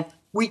where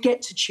we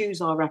get to choose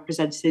our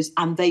representatives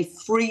and they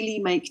freely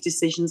make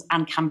decisions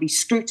and can be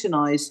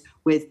scrutinised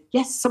with,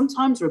 yes,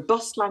 sometimes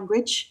robust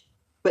language,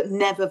 but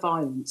never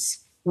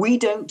violence. We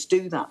don't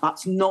do that.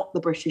 That's not the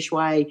British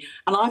way.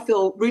 And I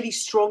feel really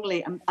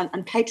strongly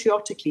and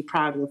patriotically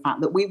proud of the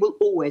fact that we will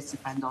always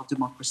defend our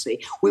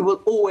democracy. We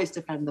will always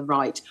defend the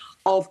right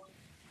of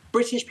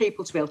British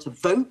people to be able to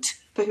vote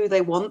for who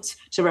they want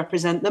to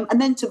represent them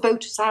and then to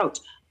vote us out,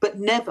 but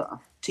never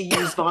to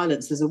use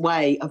violence as a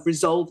way of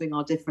resolving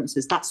our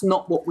differences. That's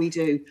not what we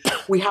do.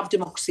 We have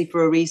democracy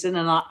for a reason,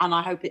 and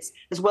I hope it's,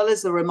 as well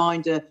as a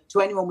reminder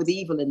to anyone with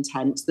evil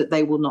intent that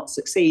they will not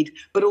succeed,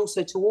 but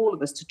also to all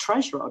of us to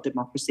treasure our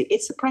democracy.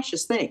 It's a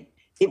precious thing.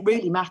 It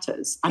really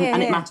matters,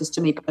 and it matters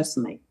to me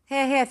personally.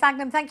 Here,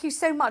 Thagnam, thank you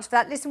so much for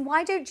that. Listen,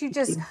 why don't you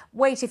just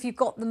wait, if you've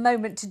got the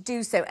moment to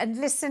do so, and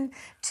listen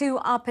to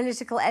our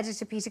political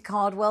editor, Peter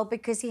Cardwell,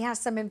 because he has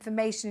some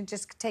information and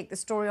just take the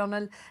story on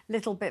a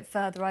little bit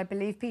further, I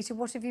believe. Peter,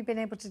 what have you been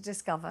able to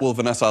discover? Well,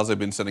 Vanessa, as I've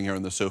been sitting here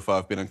on the sofa,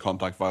 I've been in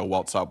contact via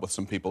WhatsApp with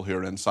some people who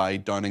are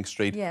inside Downing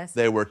Street. Yes.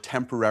 They were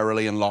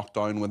temporarily in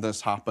lockdown when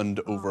this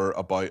happened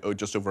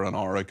just over an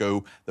hour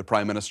ago. The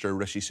Prime Minister,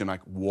 Rishi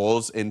Sunak,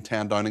 was in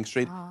 10 Downing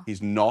Street.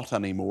 He's not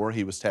anymore.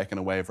 He was taken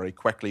away very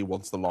quickly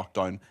once the lockdown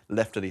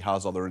lifted. He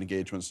has other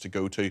engagements to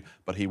go to,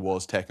 but he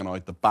was taken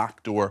out the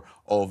back door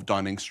of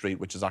Downing Street,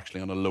 which is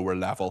actually on a lower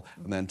level,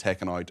 and then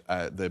taken out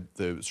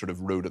the sort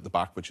of road at the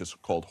back, which is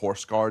called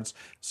Horse Guards.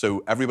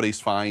 So everybody's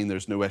fine.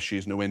 There's no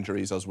issues, no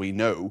injuries, as we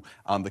know,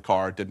 and the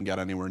car didn't get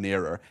anywhere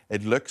nearer.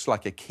 It looks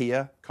like a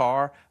Kia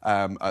car,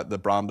 the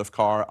brand of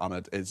car, and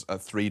it is a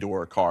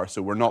 3-door car.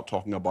 So we're not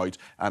talking about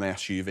an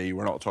SUV.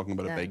 We're not talking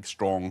about a big,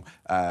 strong,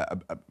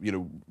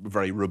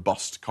 very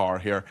robust car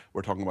here.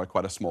 We're talking about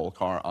quite a small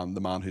car, and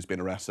the man who's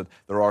been arrested,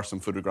 there are some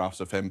photographs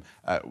of him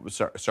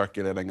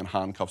circulating and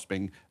handcuffs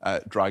being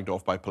dragged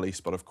off by police,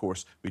 but of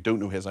course we don't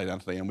know his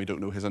identity and we don't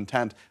know his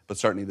intent, but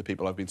certainly the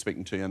people I've been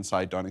speaking to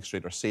inside Downing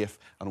Street are safe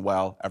and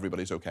well.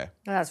 Everybody's okay.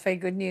 Well, that's very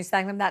good news,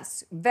 Thagnam.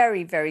 That's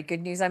very, very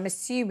good news. I'm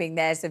assuming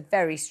there's a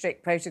very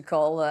strict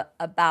protocol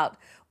about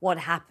what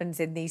happens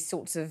in these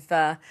sorts of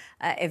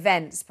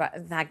events,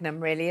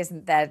 Thagnam, really,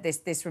 isn't there?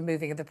 This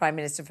removing of the Prime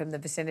Minister from the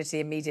vicinity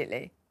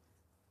immediately.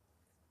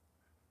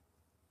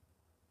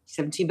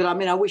 17, but I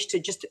mean, I wish to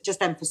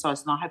just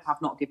emphasise, and I hope I've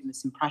not given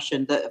this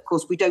impression, that of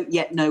course we don't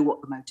yet know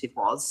what the motive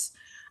was,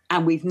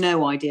 and we've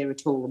no idea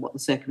at all what the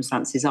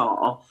circumstances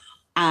are,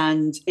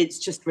 and it's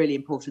just really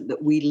important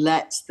that we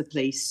let the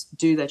police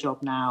do their job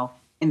now,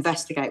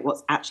 investigate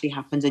what's actually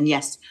happened, and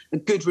yes, a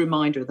good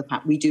reminder of the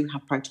fact we do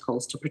have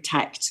protocols to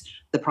protect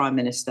the Prime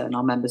Minister and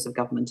our members of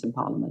government and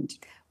Parliament.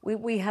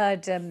 We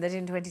heard that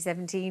in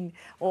 2017,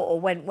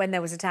 or when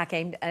there was an attack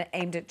aimed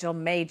at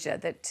John Major,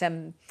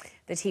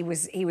 that he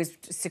was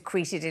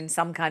secreted in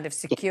some kind of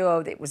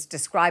secure. It was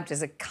described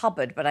as a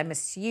cupboard, but I'm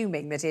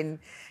assuming that in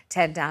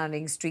 10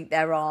 Downing Street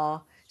there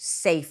are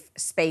safe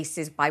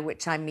spaces, by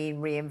which I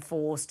mean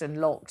reinforced and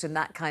locked and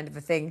that kind of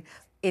a thing.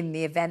 in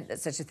the event that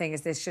such a thing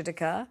as this should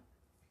occur?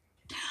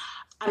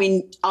 I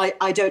mean,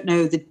 I don't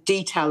know the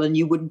detail, and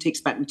you wouldn't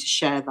expect me to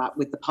share that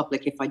with the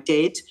public if I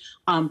did.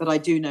 But I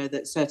do know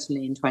that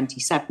certainly in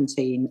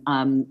 2017,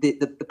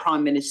 the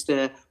Prime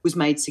Minister was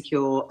made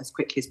secure as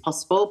quickly as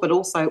possible. But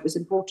also it was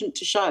important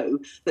to show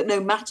that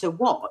no matter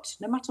what,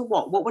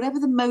 whatever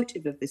the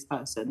motive of this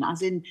person,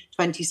 as in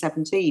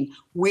 2017,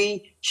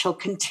 we shall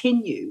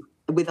continue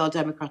with our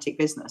democratic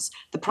business.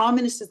 The Prime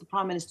Minister is the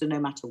Prime Minister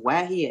no matter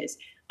where he is.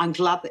 I'm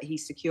glad that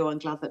he's secure. I'm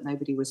glad that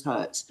nobody was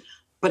hurt.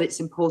 But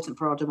it's important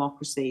for our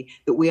democracy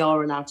that we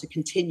are allowed to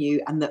continue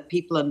and that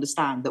people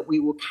understand that we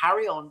will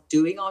carry on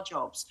doing our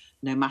jobs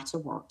no matter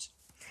what.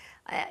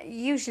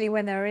 Usually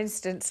when there are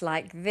incidents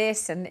like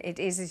this, and it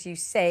is, as you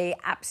say,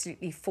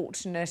 absolutely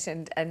fortunate,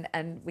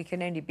 and we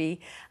can only be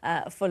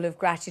full of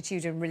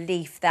gratitude and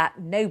relief that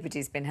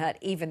nobody's been hurt,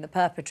 even the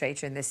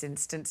perpetrator in this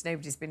instance.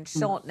 Nobody's been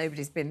shot,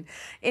 nobody's been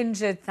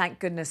injured, thank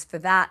goodness for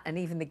that, and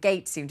even the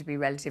gates seem to be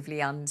relatively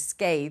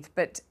unscathed.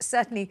 But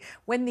certainly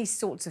when these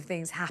sorts of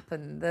things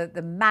happen,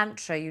 the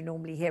mantra you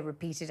normally hear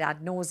repeated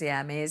ad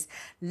nauseam is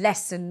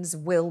lessons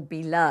will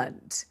be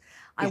learned.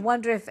 I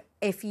wonder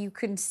if you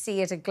can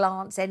see at a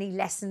glance any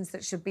lessons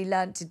that should be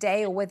learned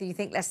today, or whether you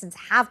think lessons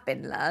have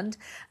been learned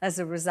as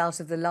a result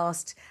of the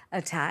last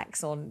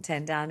attacks on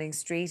 10 Downing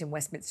Street and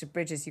Westminster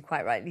Bridge, as you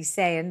quite rightly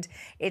say. And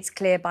it's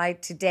clear by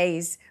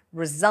today's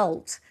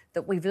result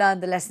that we've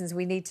learned the lessons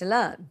we need to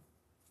learn.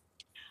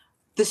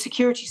 The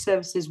security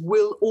services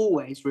will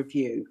always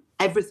review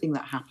everything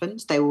that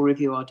happens. They will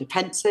review our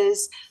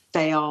defences.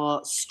 They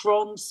are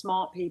strong,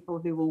 smart people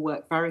who will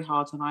work very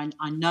hard. And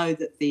I know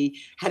that the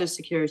head of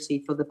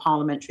security for the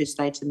parliamentary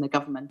estate and the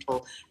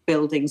governmental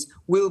buildings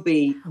will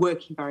be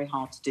working very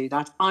hard to do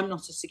that. I'm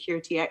not a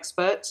security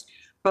expert,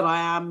 but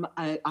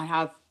I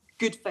have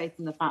good faith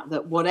in the fact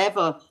that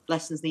whatever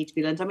lessons need to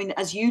be learned, I mean,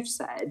 as you've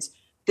said,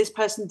 this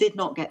person did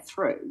not get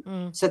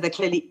through. So there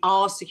clearly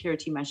are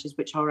security measures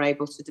which are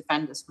able to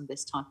defend us from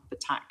this type of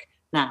attack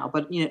now.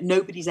 But, you know,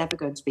 nobody's ever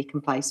going to be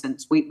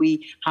complacent.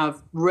 We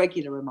have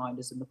regular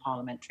reminders in the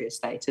parliamentary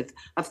estate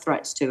of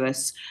threats to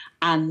us,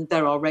 and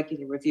there are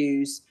regular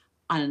reviews.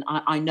 And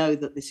I know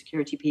that the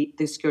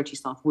security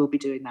staff will be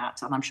doing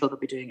that, and I'm sure they'll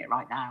be doing it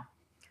right now.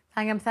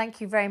 Thangam, thank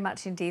you very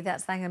much indeed.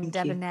 That's Thangam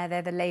Debonair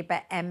there, the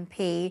Labour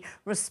MP,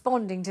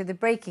 responding to the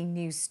breaking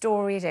news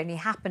story. It only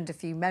happened a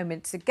few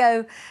moments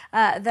ago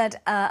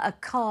that a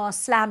car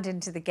slammed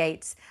into the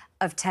gates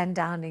of 10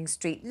 Downing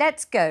Street.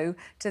 Let's go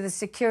to the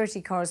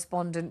security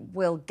correspondent,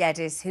 Will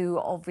Geddes, who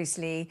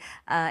obviously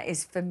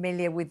is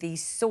familiar with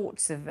these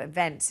sorts of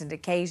events and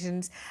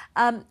occasions.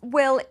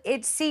 Will,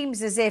 it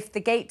seems as if the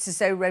gates are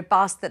so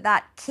robust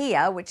that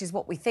Kia, which is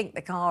what we think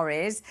the car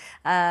is,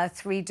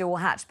 three-door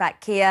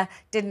hatchback Kia,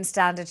 didn't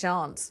stand a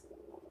chance.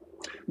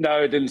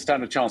 No, it didn't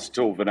stand a chance at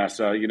all,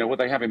 Vanessa. You know, what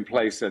they have in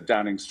place at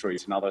Downing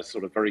Street and other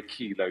sort of very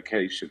key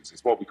locations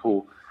is what we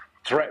call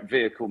threat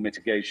vehicle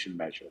mitigation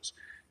measures.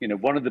 You know,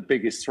 one of the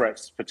biggest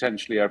threats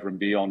potentially over and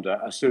beyond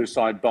a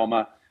suicide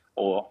bomber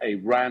or a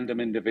random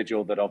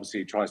individual that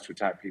obviously tries to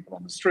attack people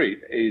on the street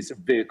is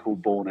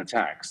vehicle-borne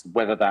attacks,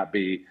 whether that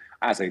be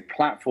as a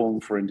platform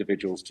for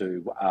individuals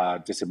to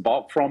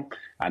disembark from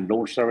and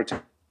launch their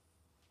attack.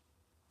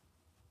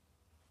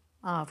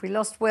 Have we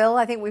lost Will?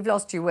 I think we've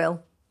lost you,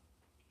 Will.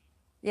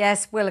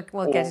 Yes, Will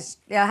Geddes.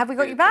 Yeah, have we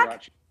got you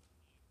back?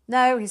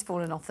 No, he's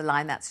fallen off the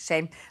line. That's a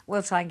shame.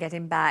 We'll try and get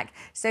him back.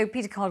 So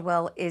Peter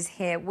Caldwell is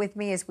here with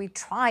me as we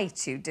try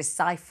to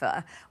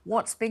decipher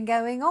what's been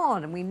going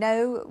on. And we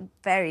know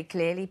very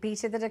clearly,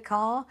 Peter, that a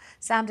car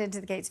slammed into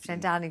the gates of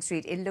 10 Downing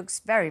Street. It looks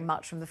very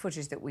much from the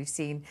footage that we've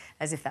seen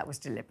as if that was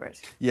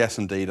deliberate. Yes,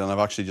 indeed. And I've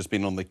actually just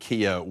been on the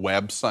Kia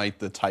website,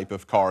 the type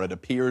of car it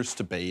appears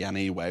to be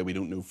anyway. We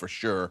don't know for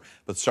sure,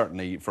 but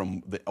certainly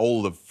from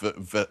all the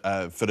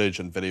footage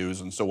and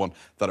videos and so on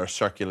that are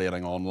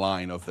circulating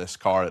online of this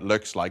car, it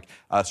looks like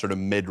a sort of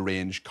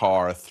mid-range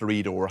car, a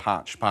three-door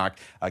hatchback,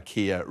 a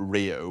Kia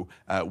Rio,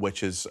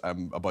 which is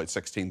about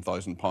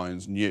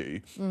 £16,000 new.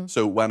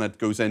 So when it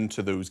goes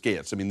into those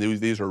gates, I mean,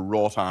 these are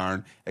wrought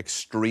iron,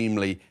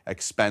 extremely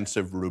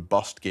expensive,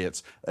 robust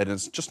gates, and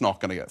it's just not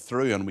going to get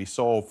through. And we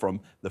saw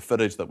from the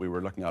footage that we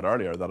were looking at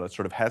earlier that it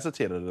sort of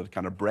hesitated, it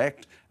kind of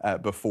braked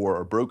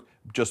broke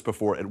just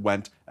before it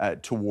went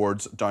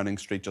towards Downing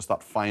Street, just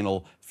that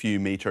final few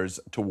metres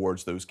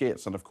towards those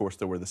gates. And of course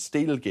there were the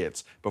steel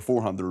gates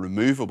beforehand, the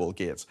removable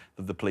gates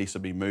that the police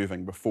had been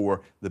moving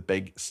before the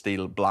big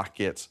steel black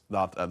gates,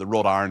 that the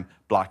wrought iron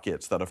black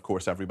gates that of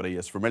course everybody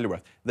is familiar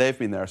with. They've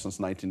been there since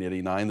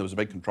 1989. There was a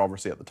big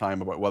controversy at the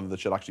time about whether they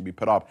should actually be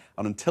put up,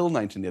 and until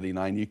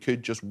 1989 you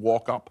could just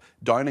walk up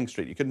Downing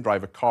Street. You couldn't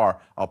drive a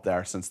car up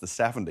there since the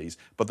 70s,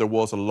 but there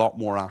was a lot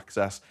more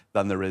access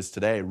than there is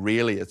today.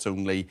 Really, it's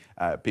only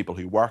people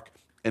who work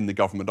in the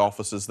government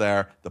offices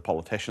there, the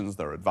politicians,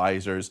 their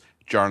advisors,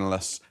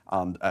 journalists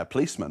and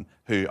policemen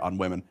and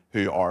women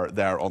who are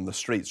there on the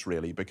streets,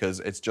 really, because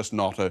it's just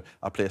not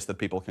a place that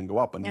people can go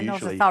up. And usually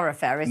not a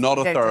thoroughfare. Not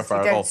a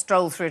thoroughfare. You don't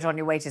stroll through it on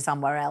your way to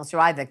somewhere else. You're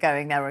either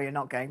going there or you're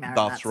not going there.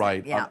 That's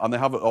right. Yeah. And they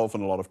have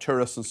often a lot of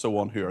tourists and so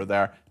on who are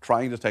there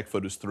trying to take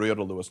photos through it,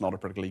 although it's not a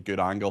particularly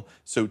good angle.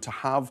 So to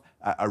have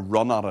a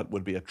run at it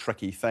would be a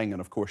tricky thing. And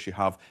of course, you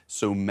have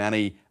so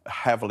many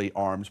heavily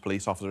armed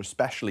police officers,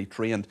 specially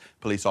trained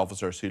police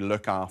officers who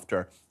look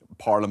after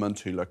Parliament,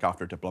 who look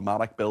after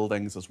diplomatic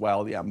buildings as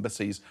well, the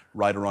embassies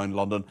right around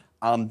London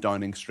and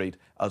Downing Street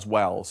as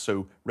well.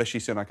 So Rishi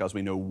Sunak, as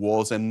we know,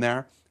 was in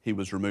there. He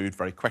was removed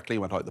very quickly,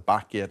 went out the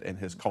back gate in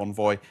his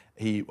convoy.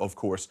 He, of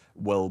course,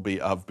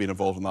 have been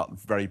involved in that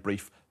very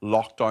brief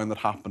lockdown that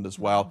happened as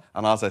well.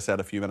 And as I said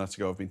a few minutes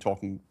ago, I've been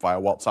talking via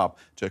WhatsApp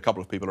to a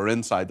couple of people who are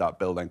inside that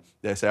building.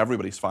 They say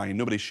everybody's fine,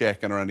 nobody's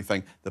shaking or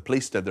anything. The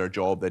police did their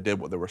job, they did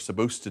what they were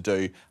supposed to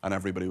do, and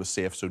everybody was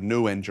safe, so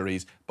no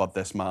injuries. But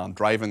this man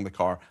driving the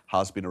car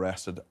has been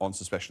arrested on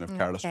suspicion of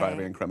careless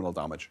driving and criminal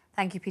damage.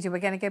 Thank you, Peter. We're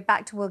going to go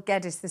back to Will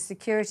Geddes, the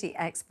security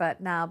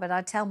expert now, but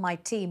I tell my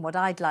team what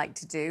I'd like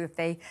to do, if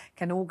they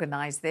can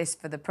organise this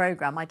for the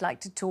programme. I'd like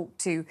to talk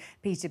to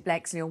Peter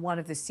Blexley, or one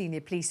of the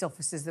senior police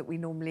officers that we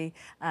normally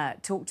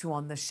talk to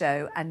on the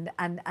show,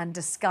 and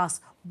discuss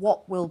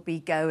what will be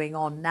going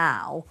on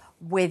now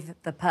with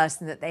the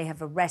person that they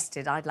have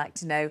arrested. I'd like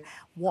to know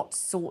what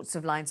sorts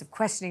of lines of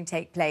questioning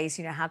take place,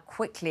 you know, how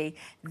quickly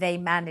they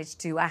managed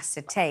to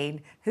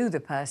ascertain who the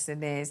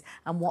person is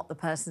and what the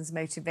person's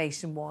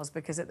motivation was,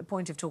 because at the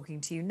point of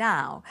talking to you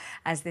now,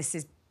 as this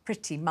is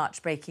pretty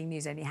much breaking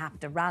news, only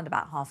happened around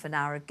about half an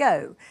hour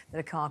ago, that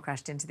a car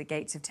crashed into the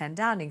gates of 10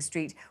 Downing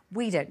Street.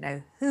 We don't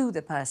know who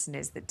the person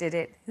is that did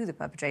it, who the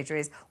perpetrator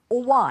is,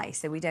 or why.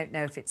 So we don't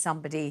know if it's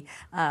somebody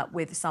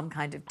with some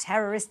kind of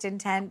terrorist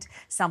intent,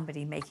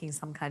 somebody making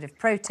some kind of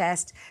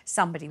protest,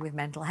 somebody with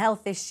mental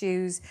health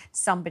issues,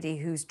 somebody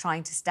who's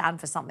trying to stand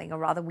for something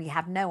or other. We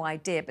have no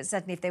idea. But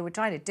certainly if they were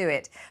trying to do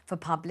it for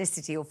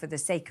publicity or for the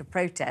sake of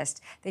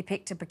protest, they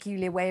picked a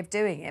peculiar way of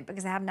doing it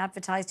because they haven't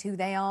advertised who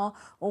they are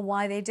or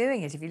why they're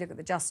doing it. If you look at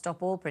the Just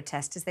Stop Oil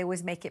protesters, they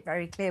always make it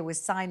very clear with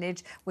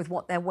signage, with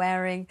what they're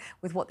wearing,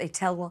 with what they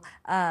tell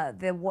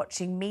the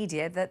watching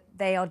media, that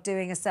they are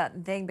doing a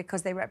certain thing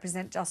because they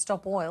represent Just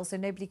Stop Oil, so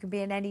nobody can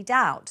be in any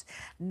doubt.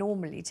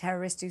 Normally,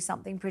 terrorists do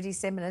something pretty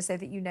similar so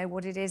that you know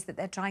what it is that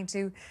they're trying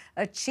to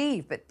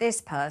achieve. But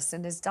this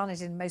person has done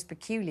it in the most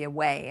peculiar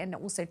way, and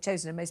also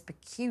chosen a most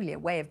peculiar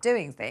way of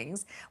doing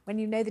things when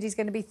you know that he's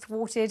going to be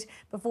thwarted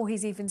before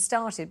he's even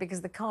started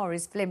because the car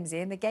is flimsy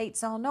and the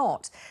gates are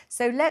not.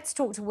 So let's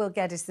talk to Will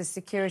Geddes, the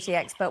security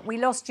expert. We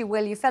lost you,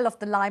 Will. You fell off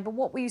the line, but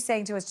what were you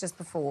saying to us just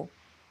before?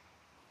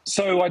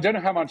 So I don't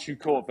know how much you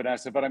caught,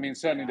 Vanessa, but I mean,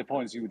 certainly the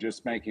points you were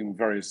just making were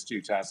very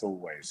astute, as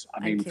always. I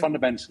mean,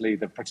 fundamentally,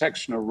 the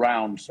protection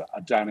around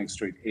Downing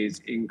Street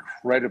is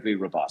incredibly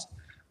robust.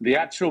 The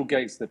actual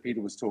gates that Peter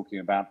was talking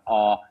about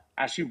are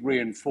actually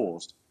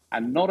reinforced.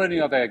 And not only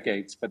are there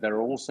gates, but there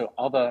are also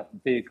other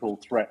vehicle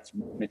threat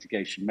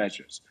mitigation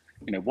measures.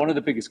 You know, one of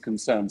the biggest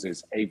concerns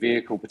is a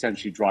vehicle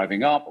potentially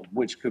driving up,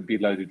 which could be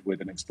loaded with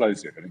an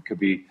explosive. And it could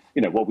be,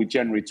 you know, what we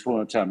generally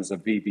term as a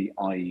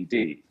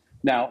VBIED.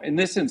 Now, in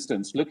this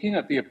instance, looking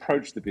at the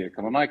approach to the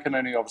vehicle, and I can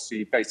only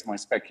obviously base my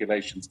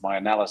speculations, my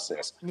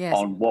analysis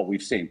on what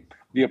we've seen.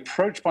 The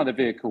approach by the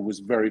vehicle was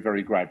very,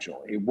 very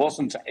gradual. It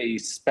wasn't a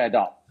sped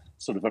up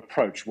sort of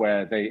approach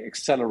where they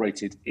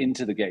accelerated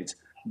into the gates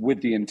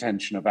with the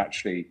intention of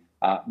actually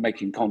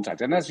making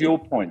contact. And as your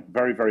point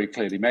very, very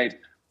clearly made,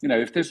 you know,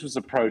 if this was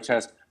a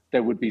protest,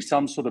 there would be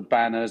some sort of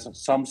banners,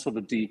 some sort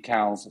of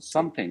decals,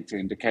 something to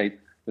indicate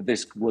that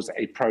this was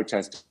a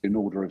protest in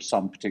order of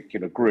some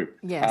particular group.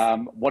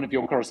 One of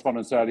your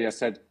correspondents earlier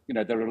said, you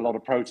know, there are a lot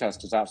of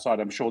protesters outside.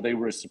 I'm sure they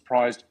were as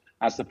surprised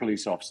as the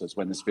police officers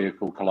when this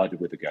vehicle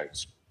collided with the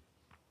gates.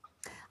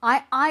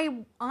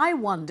 I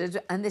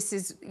wondered, and this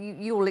is,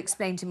 you'll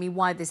explain to me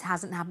why this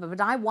hasn't happened,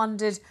 but I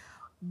wondered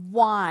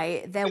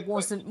why there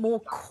wasn't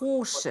more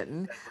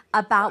caution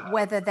about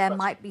whether there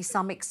might be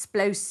some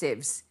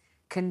explosives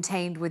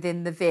contained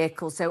within the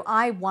vehicle. So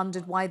I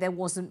wondered why there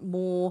wasn't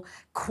more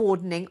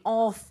cordoning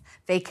off,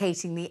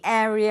 vacating the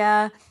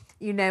area,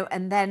 you know,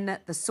 and then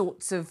the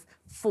sorts of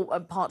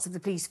parts of the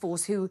police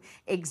force who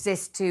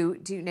exist to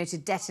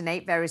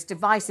detonate various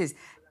devices,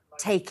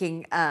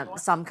 taking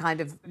some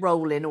kind of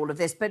role in all of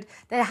this. But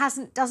there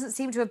doesn't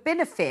seem to have been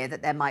a fear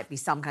that there might be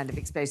some kind of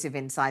explosive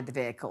inside the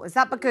vehicle. Is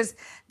that because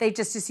they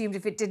just assumed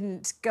if it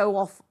didn't go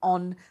off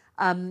on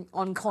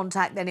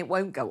contact, then it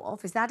won't go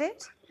off? Is that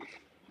it?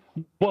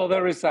 Well,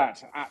 there is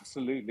that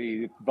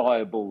absolutely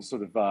viable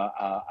sort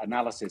of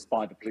analysis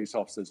by the police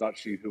officers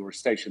actually who were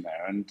stationed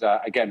there. And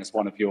again, as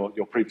one of your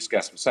previous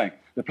guests was saying,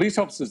 the police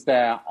officers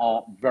there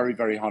are very,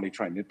 very highly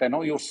trained. They're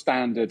not your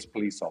standard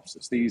police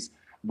officers. These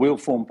will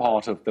form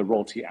part of the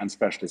royalty and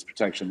specialist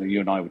protection that you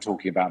and I were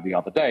talking about the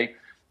other day.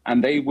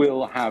 And they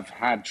will have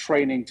had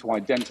training to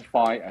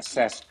identify,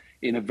 assess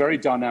in a very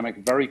dynamic,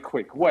 very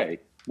quick way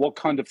what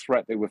kind of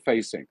threat they were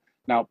facing.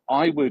 Now,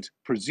 I would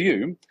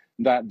presume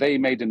that they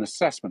made an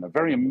assessment, a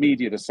very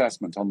immediate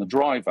assessment on the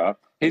driver,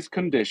 his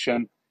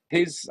condition,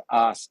 his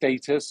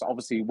status,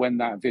 obviously when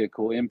that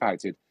vehicle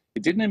impacted.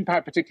 It didn't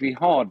impact particularly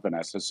hard,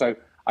 Vanessa, so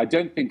I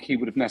don't think he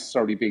would have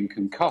necessarily been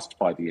concussed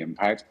by the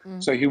impact.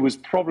 So he was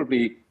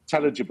probably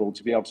intelligible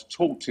to be able to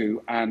talk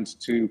to and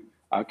to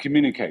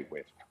communicate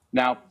with.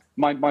 Now,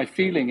 my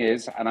feeling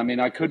is, and I mean,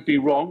 I could be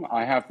wrong,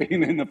 I have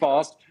been in the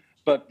past,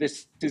 but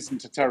this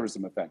isn't a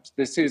terrorism offence.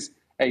 This is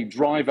a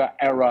driver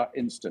error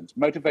incident.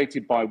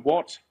 Motivated by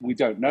what? We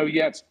don't know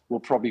yet.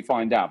 We'll probably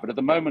find out. But at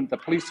the moment, the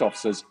police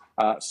officers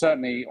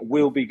certainly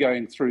will be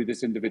going through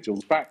this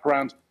individual's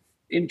background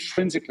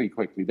intrinsically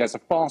quickly. There's a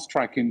fast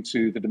track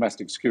into the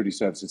Domestic Security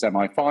Services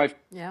MI5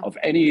 of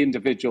any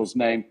individual's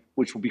name,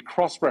 which will be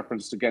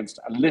cross-referenced against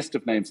a list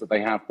of names that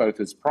they have both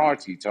as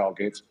priority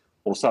targets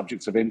or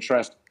subjects of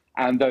interest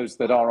and those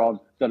that are on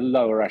the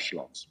lower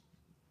echelons.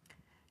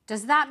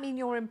 Does that mean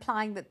you're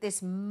implying that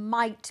this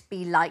might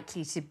be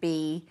likely to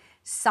be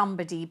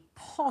somebody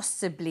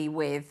possibly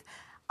with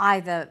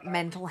either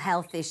mental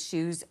health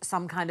issues,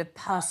 some kind of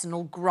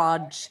personal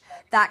grudge,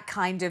 that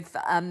kind of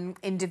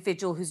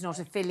individual who's not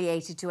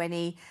affiliated to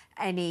any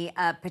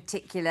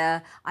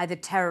particular either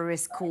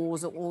terrorist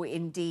cause or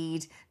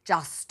indeed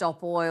Just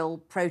Stop Oil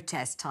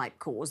protest type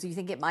cause? Do you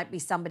think it might be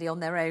somebody on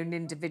their own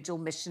individual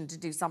mission to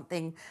do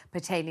something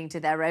pertaining to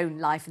their own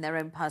life and their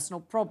own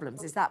personal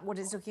problems? Is that what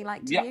it's looking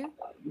like to you?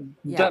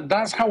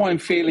 That's how I'm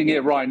feeling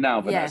it right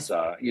now,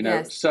 Vanessa. You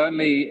know,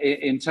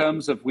 certainly in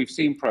terms of, we've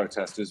seen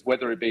protesters,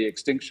 whether it be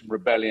Extinction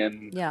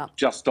Rebellion,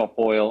 Just Stop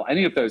Oil,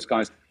 any of those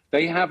guys,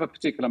 they have a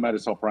particular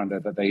modus operandi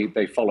that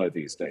they follow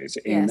these days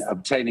in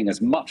obtaining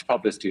as much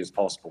publicity as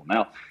possible.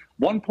 Now,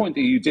 one point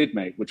that you did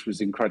make, which was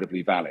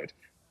incredibly valid,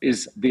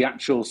 is the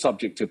actual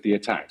subject of the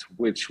attack,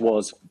 which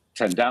was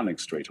 10 Downing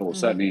Street, or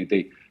certainly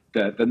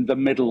the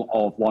middle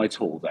of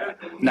Whitehall there.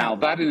 Now,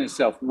 that in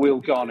itself will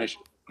garnish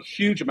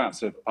huge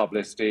amounts of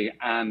publicity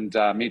and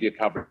media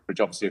coverage,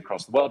 obviously,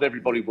 across the world.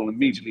 Everybody will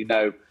immediately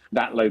know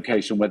that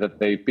location, whether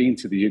they've been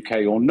to the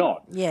UK or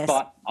not.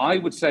 But I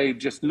would say,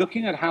 just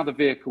looking at how the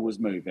vehicle was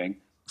moving,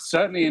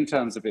 certainly in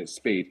terms of its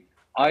speed,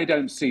 I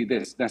don't see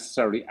this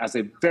necessarily as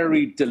a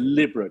very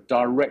deliberate,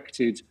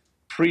 directed,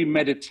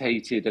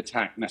 premeditated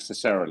attack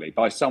necessarily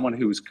by someone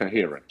who is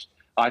coherent.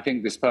 I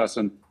think this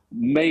person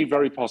may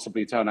very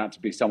possibly turn out to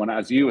be someone,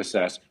 as you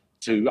assess,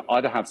 to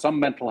either have some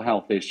mental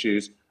health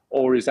issues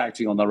or is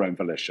acting on their own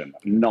volition,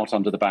 not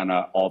under the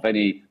banner of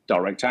any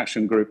direct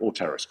action group or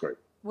terrorist group.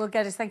 Will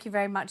Geddes, thank you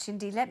very much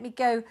indeed. Let me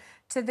go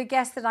to the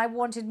guest that I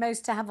wanted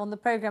most to have on the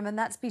programme, and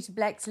that's Peter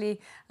Blexley,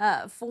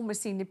 former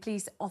senior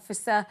police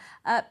officer.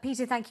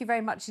 Peter, thank you very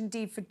much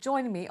indeed for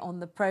joining me on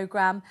the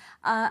programme.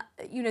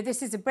 You know,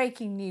 this is a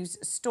breaking news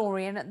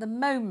story, and at the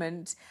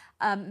moment,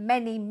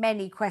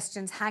 many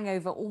questions hang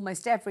over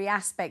almost every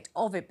aspect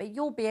of it, but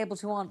you'll be able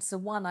to answer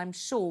one, I'm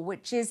sure,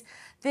 which is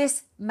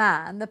this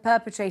man, the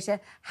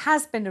perpetrator,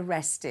 has been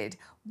arrested.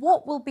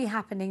 What will be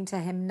happening to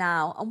him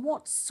now, and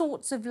what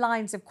sorts of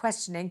lines of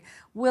questioning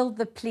will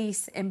the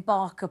police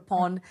embark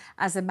upon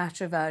as a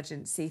matter of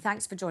urgency?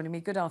 Thanks for joining me.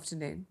 Good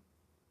afternoon.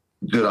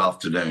 Good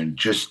afternoon.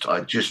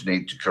 I just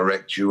need to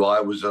correct you. I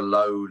was a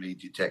lowly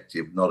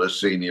detective, not a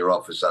senior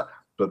officer,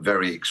 but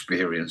very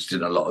experienced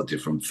in a lot of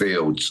different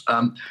fields.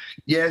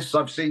 Yes,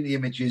 I've seen the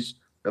images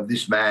of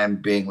this man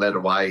being led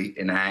away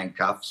in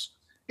handcuffs.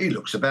 He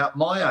looks about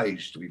my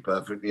age, to be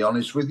perfectly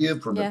honest with you,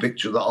 from the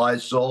picture that I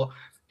saw.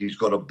 He's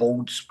got a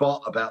bald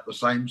spot about the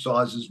same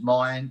size as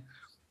mine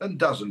and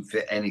doesn't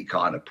fit any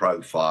kind of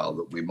profile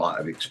that we might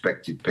have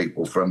expected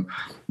people from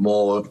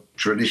more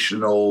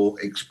traditional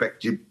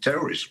expected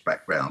terrorist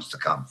backgrounds to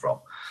come from.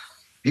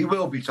 He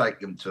will be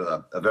taken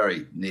to a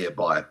very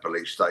nearby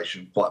police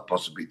station, quite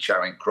possibly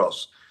Charing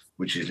Cross,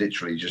 which is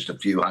literally just a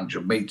few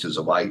hundred metres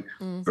away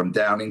from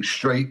Downing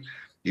Street.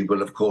 He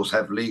will, of course,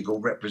 have legal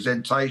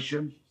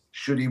representation,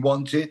 should he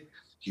want it.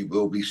 He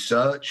will be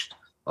searched.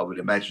 I would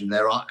imagine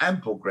there are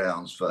ample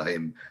grounds for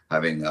him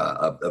having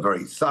a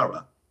very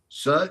thorough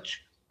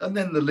search, and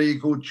then the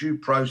legal due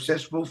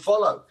process will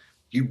follow.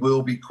 He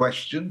will be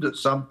questioned at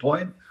some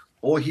point,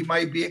 or he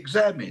may be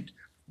examined.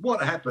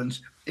 What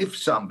happens if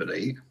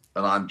somebody,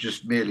 and I'm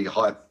just merely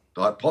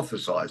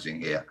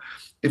hypothesising here,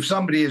 if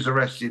somebody is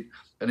arrested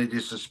and it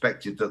is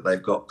suspected that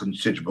they've got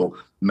considerable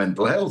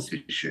mental health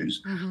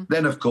issues,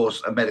 then, of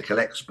course, a medical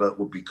expert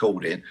would be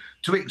called in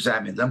to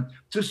examine them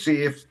to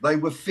see if they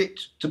were fit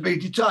to be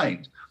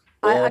detained.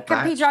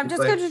 Peter, I'm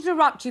just going to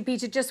interrupt you,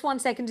 Peter, just 1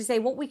 second to say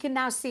what we can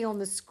now see on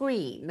the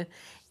screen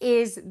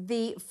is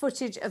the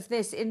footage of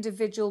this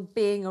individual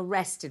being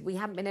arrested. We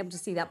haven't been able to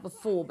see that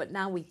before, but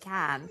now we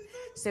can.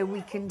 So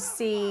we can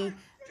see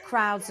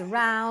crowds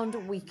around,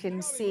 we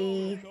can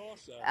see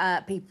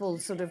people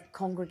sort of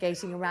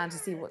congregating around to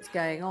see what's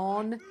going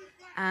on.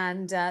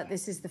 And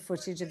this is the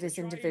footage of this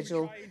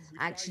individual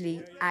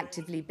actually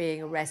actively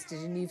being arrested.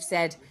 And you've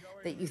said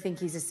that you think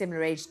he's a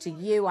similar age to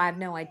you. I have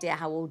no idea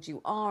how old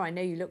you are. I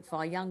know you look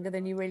far younger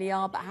than you really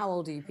are, but how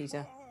old are you,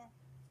 Peter?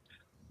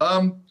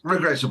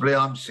 Regrettably,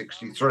 I'm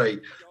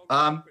 63.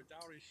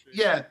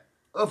 Yeah,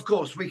 of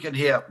course, we can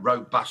hear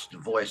robust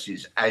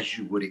voices, as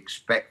you would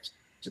expect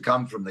to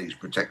come from these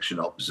protection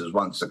officers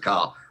once the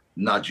car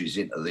nudges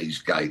into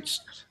these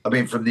gates. I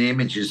mean, from the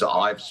images that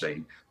I've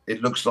seen,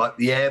 it looks like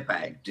the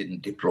airbag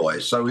didn't deploy.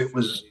 So it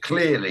was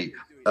clearly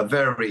a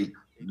very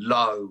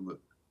low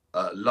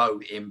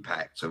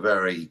impact, a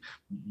very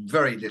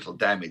little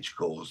damage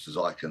caused, as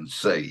I can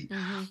see.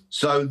 Mm-hmm.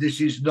 So this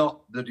is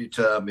not the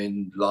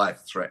determined,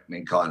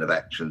 life-threatening kind of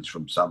actions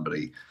from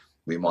somebody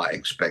we might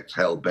expect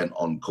hell-bent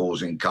on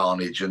causing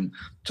carnage and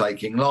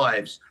taking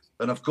lives.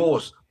 And of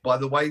course, by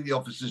the way the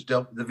officers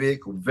dealt with the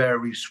vehicle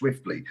very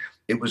swiftly,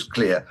 it was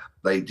clear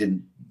they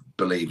didn't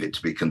believe it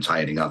to be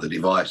containing other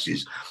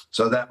devices.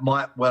 So that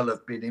might well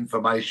have been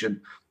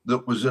information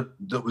that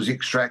was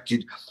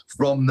extracted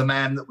from the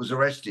man that was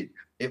arrested.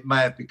 It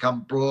may have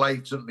become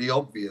blatantly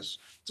obvious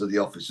to the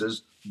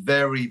officers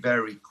very,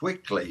 very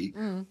quickly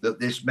that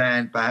this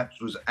man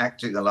perhaps was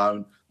acting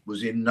alone,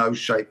 was in no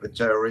shape a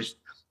terrorist,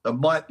 and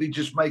might be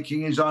just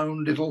making his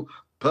own little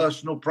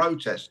personal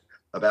protest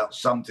about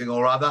something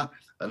or other.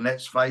 And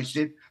let's face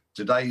it,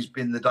 today's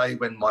been the day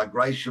when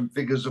migration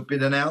figures have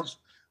been announced.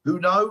 Who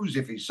knows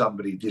if he's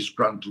somebody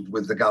disgruntled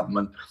with the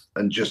government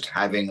and just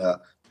having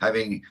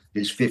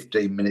his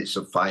 15 minutes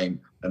of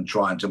fame and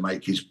trying to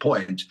make his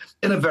point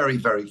in a very,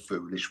 very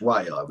foolish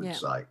way, I would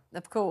say.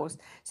 Of course.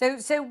 So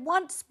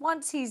once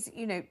he's,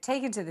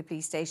 taken to the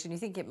police station, you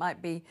think it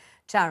might be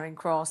Charing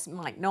Cross, it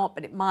might not,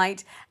 but it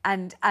might.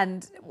 And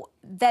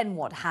then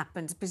what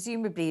happens?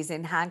 Presumably he's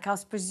in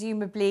handcuffs.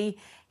 Presumably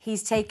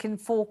he's taken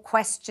for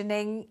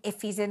questioning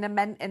if he's in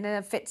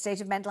a fit state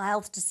of mental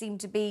health to seem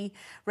to be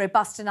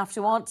robust enough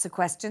to answer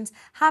questions.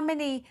 How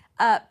many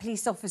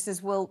police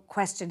officers will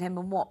question him,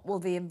 and what will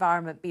the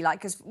environment be like?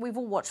 Because we've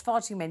all watched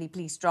far too many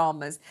police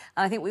dramas,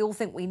 and I think we all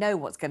think we know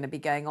what's going to be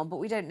going on, but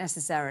we don't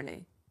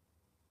necessarily.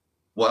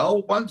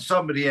 Well, once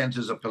somebody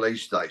enters a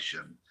police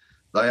station,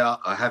 they are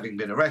having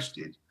been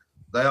arrested,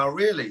 they are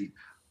really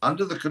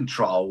under the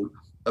control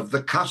of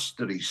the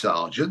custody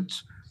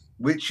sergeant,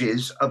 which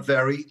is a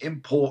very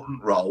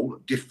important role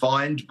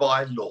defined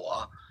by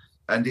law.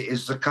 And it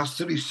is the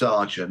custody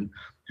sergeant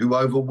who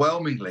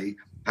overwhelmingly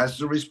has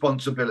the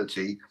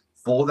responsibility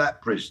for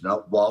that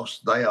prisoner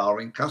whilst they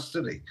are in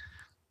custody.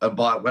 And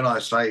when I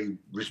say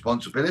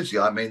responsibility,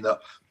 I mean that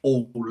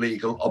all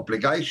legal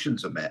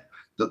obligations are met,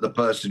 that the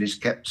person is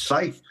kept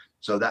safe,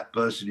 so that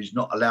person is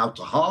not allowed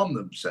to harm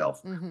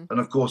themselves. Mm-hmm. And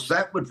of course,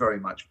 that would very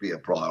much be a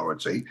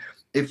priority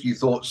if you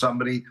thought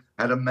somebody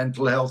had a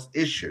mental health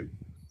issue.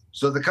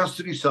 So the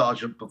custody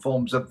sergeant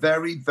performs a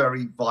very,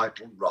 very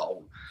vital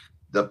role.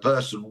 The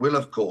person will,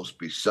 of course,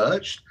 be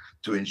searched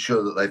to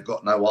ensure that they've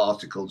got no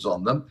articles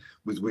on them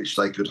with which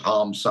they could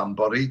harm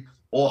somebody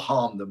or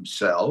harm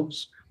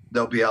themselves.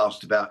 They'll be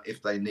asked about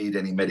if they need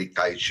any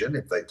medication,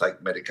 if they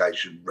take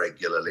medication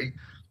regularly.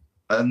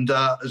 And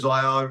as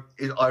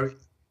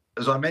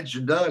I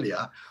mentioned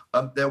earlier,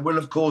 there will,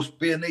 of course,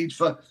 be a need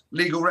for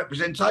legal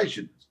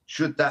representation,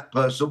 should that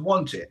person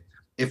want it.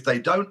 If they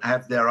don't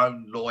have their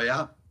own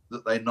lawyer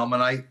that they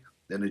nominate,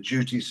 then a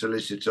duty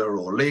solicitor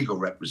or legal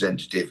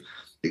representative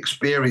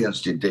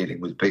experienced in dealing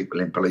with people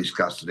in police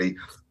custody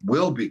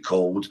will be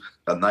called,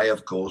 and they,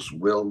 of course,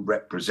 will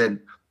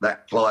represent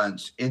that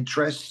client's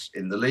interests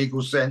in the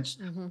legal sense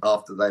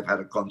after they've had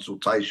a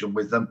consultation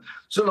with them,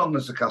 so long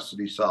as the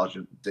custody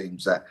sergeant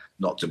deems that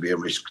not to be a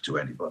risk to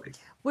anybody.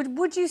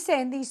 Would you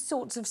say in these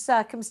sorts of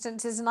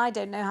circumstances, and I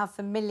don't know how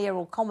familiar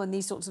or common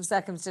these sorts of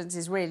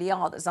circumstances really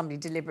are, that somebody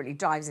deliberately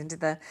drives into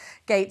the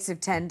gates of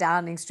 10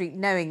 Downing Street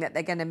knowing that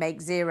they're going to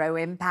make zero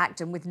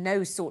impact and with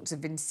no sorts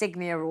of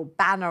insignia or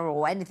banner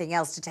or anything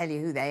else to tell you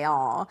who they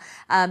are,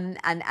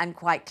 and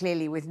quite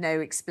clearly with no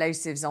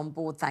explosives on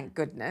board, thank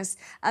goodness.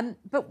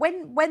 But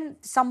when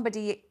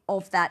somebody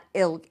of that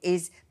ilk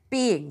is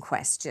being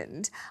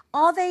questioned,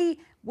 are they,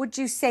 would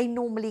you say,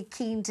 normally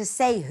keen to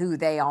say who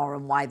they are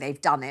and why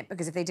they've done it?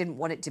 Because if they didn't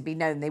want it to be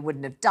known, they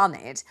wouldn't have done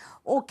it.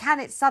 Or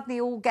can it suddenly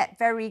all get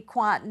very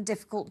quiet and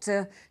difficult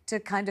to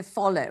kind of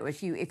follow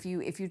if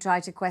you try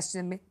to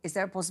question them? Is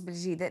there a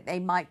possibility that they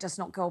might just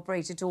not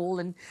cooperate at all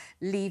and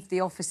leave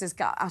the officers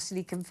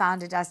utterly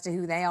confounded as to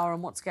who they are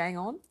and what's going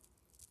on?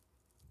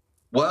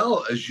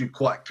 Well, as you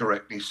quite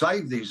correctly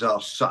say, these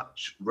are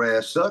such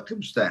rare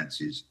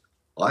circumstances.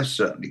 I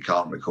certainly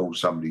can't recall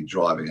somebody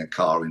driving a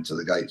car into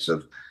the gates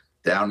of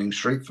Downing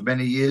Street for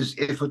many years,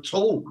 if at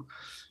all.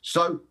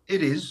 So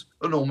it is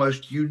an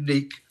almost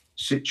unique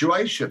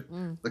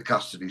situation. The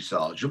custody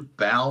sergeant,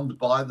 bound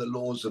by the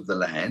laws of the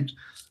land,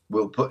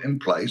 will put in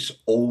place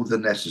all the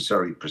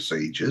necessary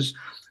procedures.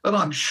 And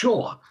I'm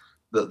sure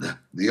that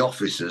the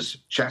officers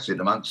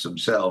chatting amongst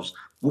themselves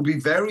will be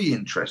very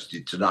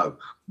interested to know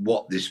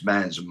what this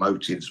man's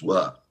motives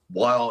were.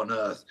 Why on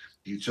earth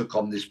he took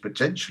on this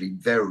potentially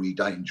very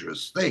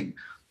dangerous thing?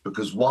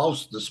 Because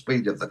whilst the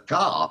speed of the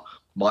car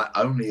might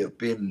only have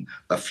been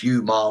a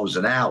few miles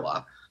an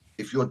hour,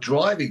 if you're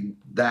driving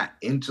that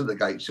into the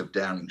gates of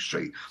Downing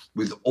Street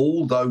with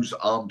all those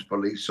armed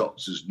police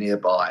officers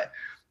nearby,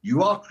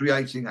 you are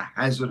creating a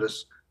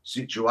hazardous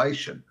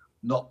situation,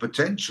 not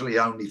potentially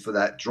only for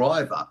that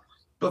driver,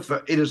 but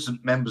for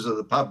innocent members of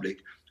the public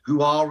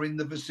who are in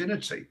the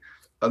vicinity.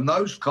 And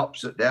those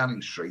cops at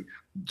Downing Street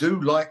do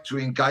like to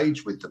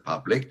engage with the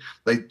public.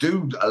 They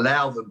do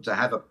allow them to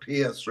have a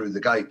peer through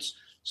the gates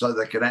so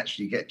they can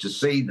actually get to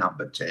see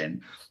number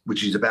 10,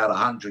 which is about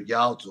 100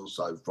 yards or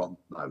so from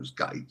those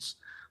gates.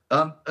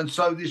 And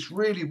so this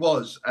really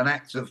was an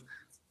act of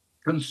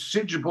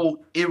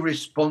considerable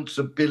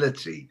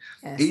irresponsibility,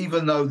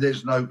 even though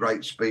there's no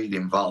great speed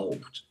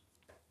involved.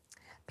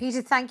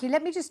 Peter, thank you.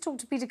 Let me just talk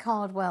to Peter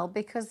Cardwell,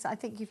 because I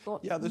think you've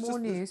got there's more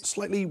news. A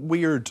slightly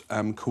weird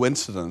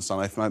coincidence,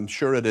 and I'm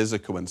sure it is a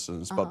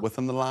coincidence, but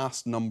within the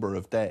last number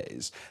of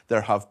days,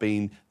 there have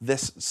been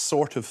this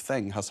sort of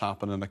thing has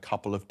happened in a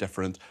couple of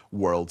different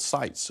world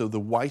sites. So the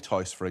White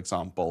House, for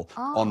example,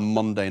 on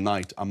Monday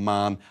night, a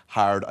man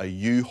hired a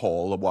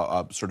U-Haul,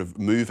 a sort of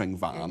moving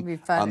van,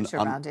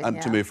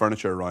 to move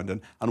furniture around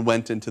it, and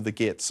went into the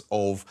gates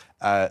of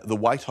the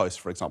White House,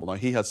 for example. Now,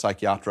 he had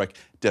psychiatric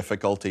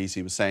difficulties.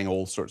 He was saying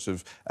all sorts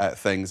of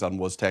things and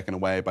was taken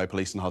away by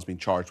police and has been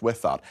charged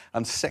with that.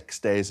 And 6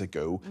 days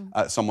ago,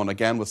 someone,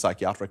 again with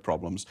psychiatric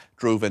problems,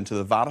 drove into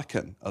the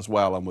Vatican as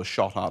well and was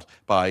shot at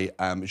by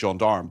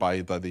gendarmes,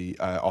 by the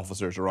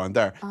officers around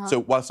there. So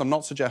whilst I'm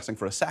not suggesting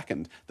for a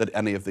second that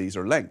any of these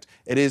are linked,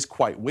 it is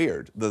quite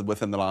weird that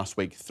within the last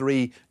week,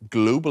 3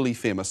 globally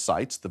famous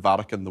sites, the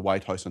Vatican, the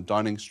White House and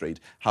Downing Street,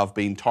 have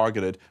been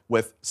targeted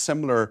with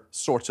similar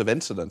sorts of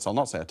incidents. I'll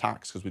not say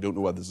attacks, because we don't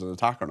know whether there's an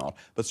attack or not,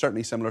 but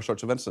certainly similar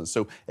sorts of incidents.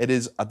 So it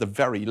is, at the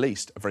very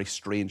least, a very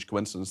strange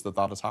coincidence that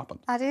that has happened.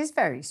 That is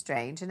very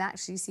strange, and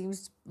actually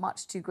seems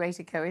much too great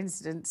a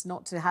coincidence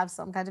not to have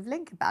some kind of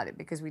link about it,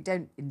 because we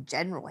don't in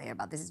general hear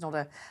about this. It's not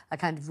a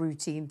kind of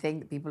routine thing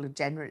that people are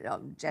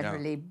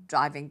generally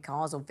driving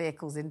cars or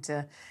vehicles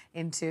into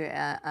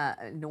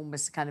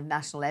enormous kind of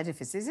national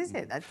edifices, is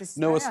it?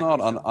 No, it's not.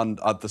 And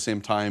at the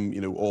same time,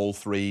 all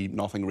 3,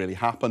 nothing really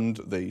happened.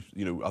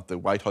 At the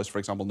White House, for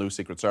example, no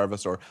Secret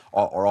Service or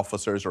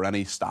officers or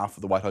any staff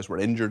of the White House were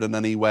injured in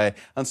any way.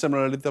 And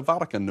similarly, the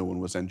Vatican, no one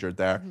was injured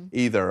there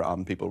either,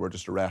 and people were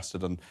just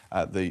arrested. And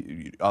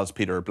as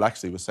Peter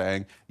Blexley was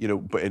saying,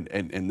 but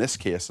in this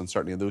case, and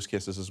certainly in those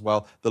cases as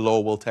well, the law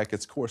will take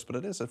its course. But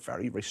it is a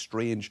very, very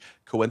strange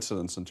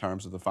coincidence in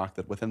terms of the fact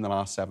that within the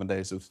last 7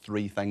 days, those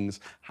 3 things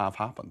have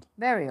happened.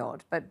 Very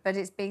odd. But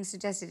it's being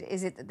suggested,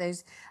 is it that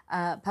those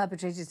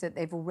perpetrators that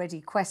they've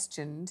already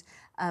questioned,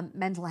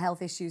 mental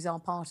health issues are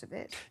part of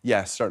it?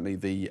 Yes, certainly.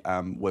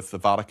 With the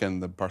Vatican,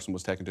 the person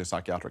was taken to a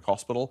psychiatric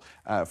hospital.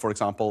 For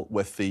example,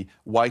 with the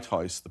White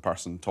House, the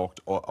person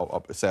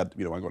said,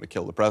 I'm going to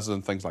kill the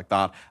president, things like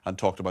that, and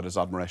talked about his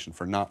admiration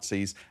for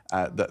Nazis.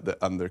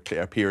 And there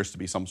appears to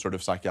be some sort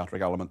of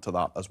psychiatric element to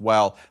that as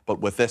well. But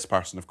with this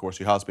person, of course,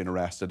 who has been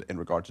arrested in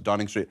regard to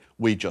Downing Street,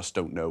 we just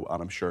don't know,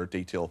 and I'm sure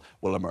detail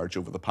will emerge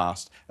over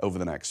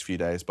the next few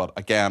days. But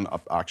again,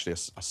 actually,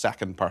 a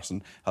second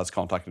person has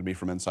contacted me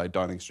from inside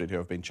Downing Street, who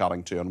I've been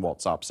chatting to on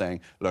WhatsApp,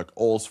 saying, look,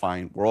 all's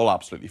fine, we're all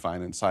absolutely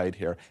fine inside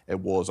here. It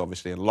was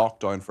obviously in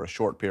lockdown for a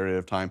short period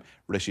of time.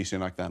 Rishi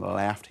Sunak then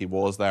left. He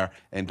was there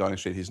in Downing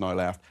Street. He's now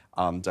left,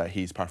 and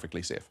he's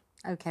perfectly safe.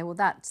 OK, well,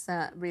 that's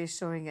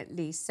reassuring at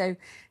least. So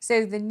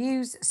the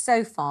news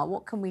so far,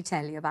 what can we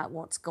tell you about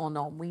what's gone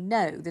on? We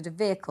know that a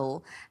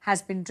vehicle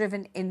has been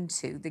driven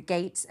into the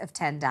gates of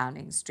 10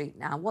 Downing Street.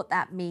 Now, what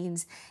that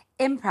means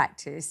in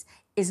practice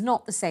is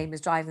not the same as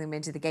driving them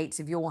into the gates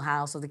of your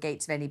house or the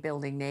gates of any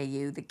building near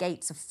you. The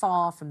gates are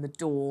far from the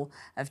door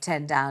of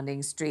 10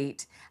 Downing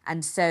Street.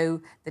 And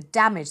so the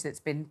damage that's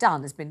been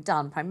done has been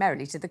done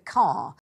primarily to the car.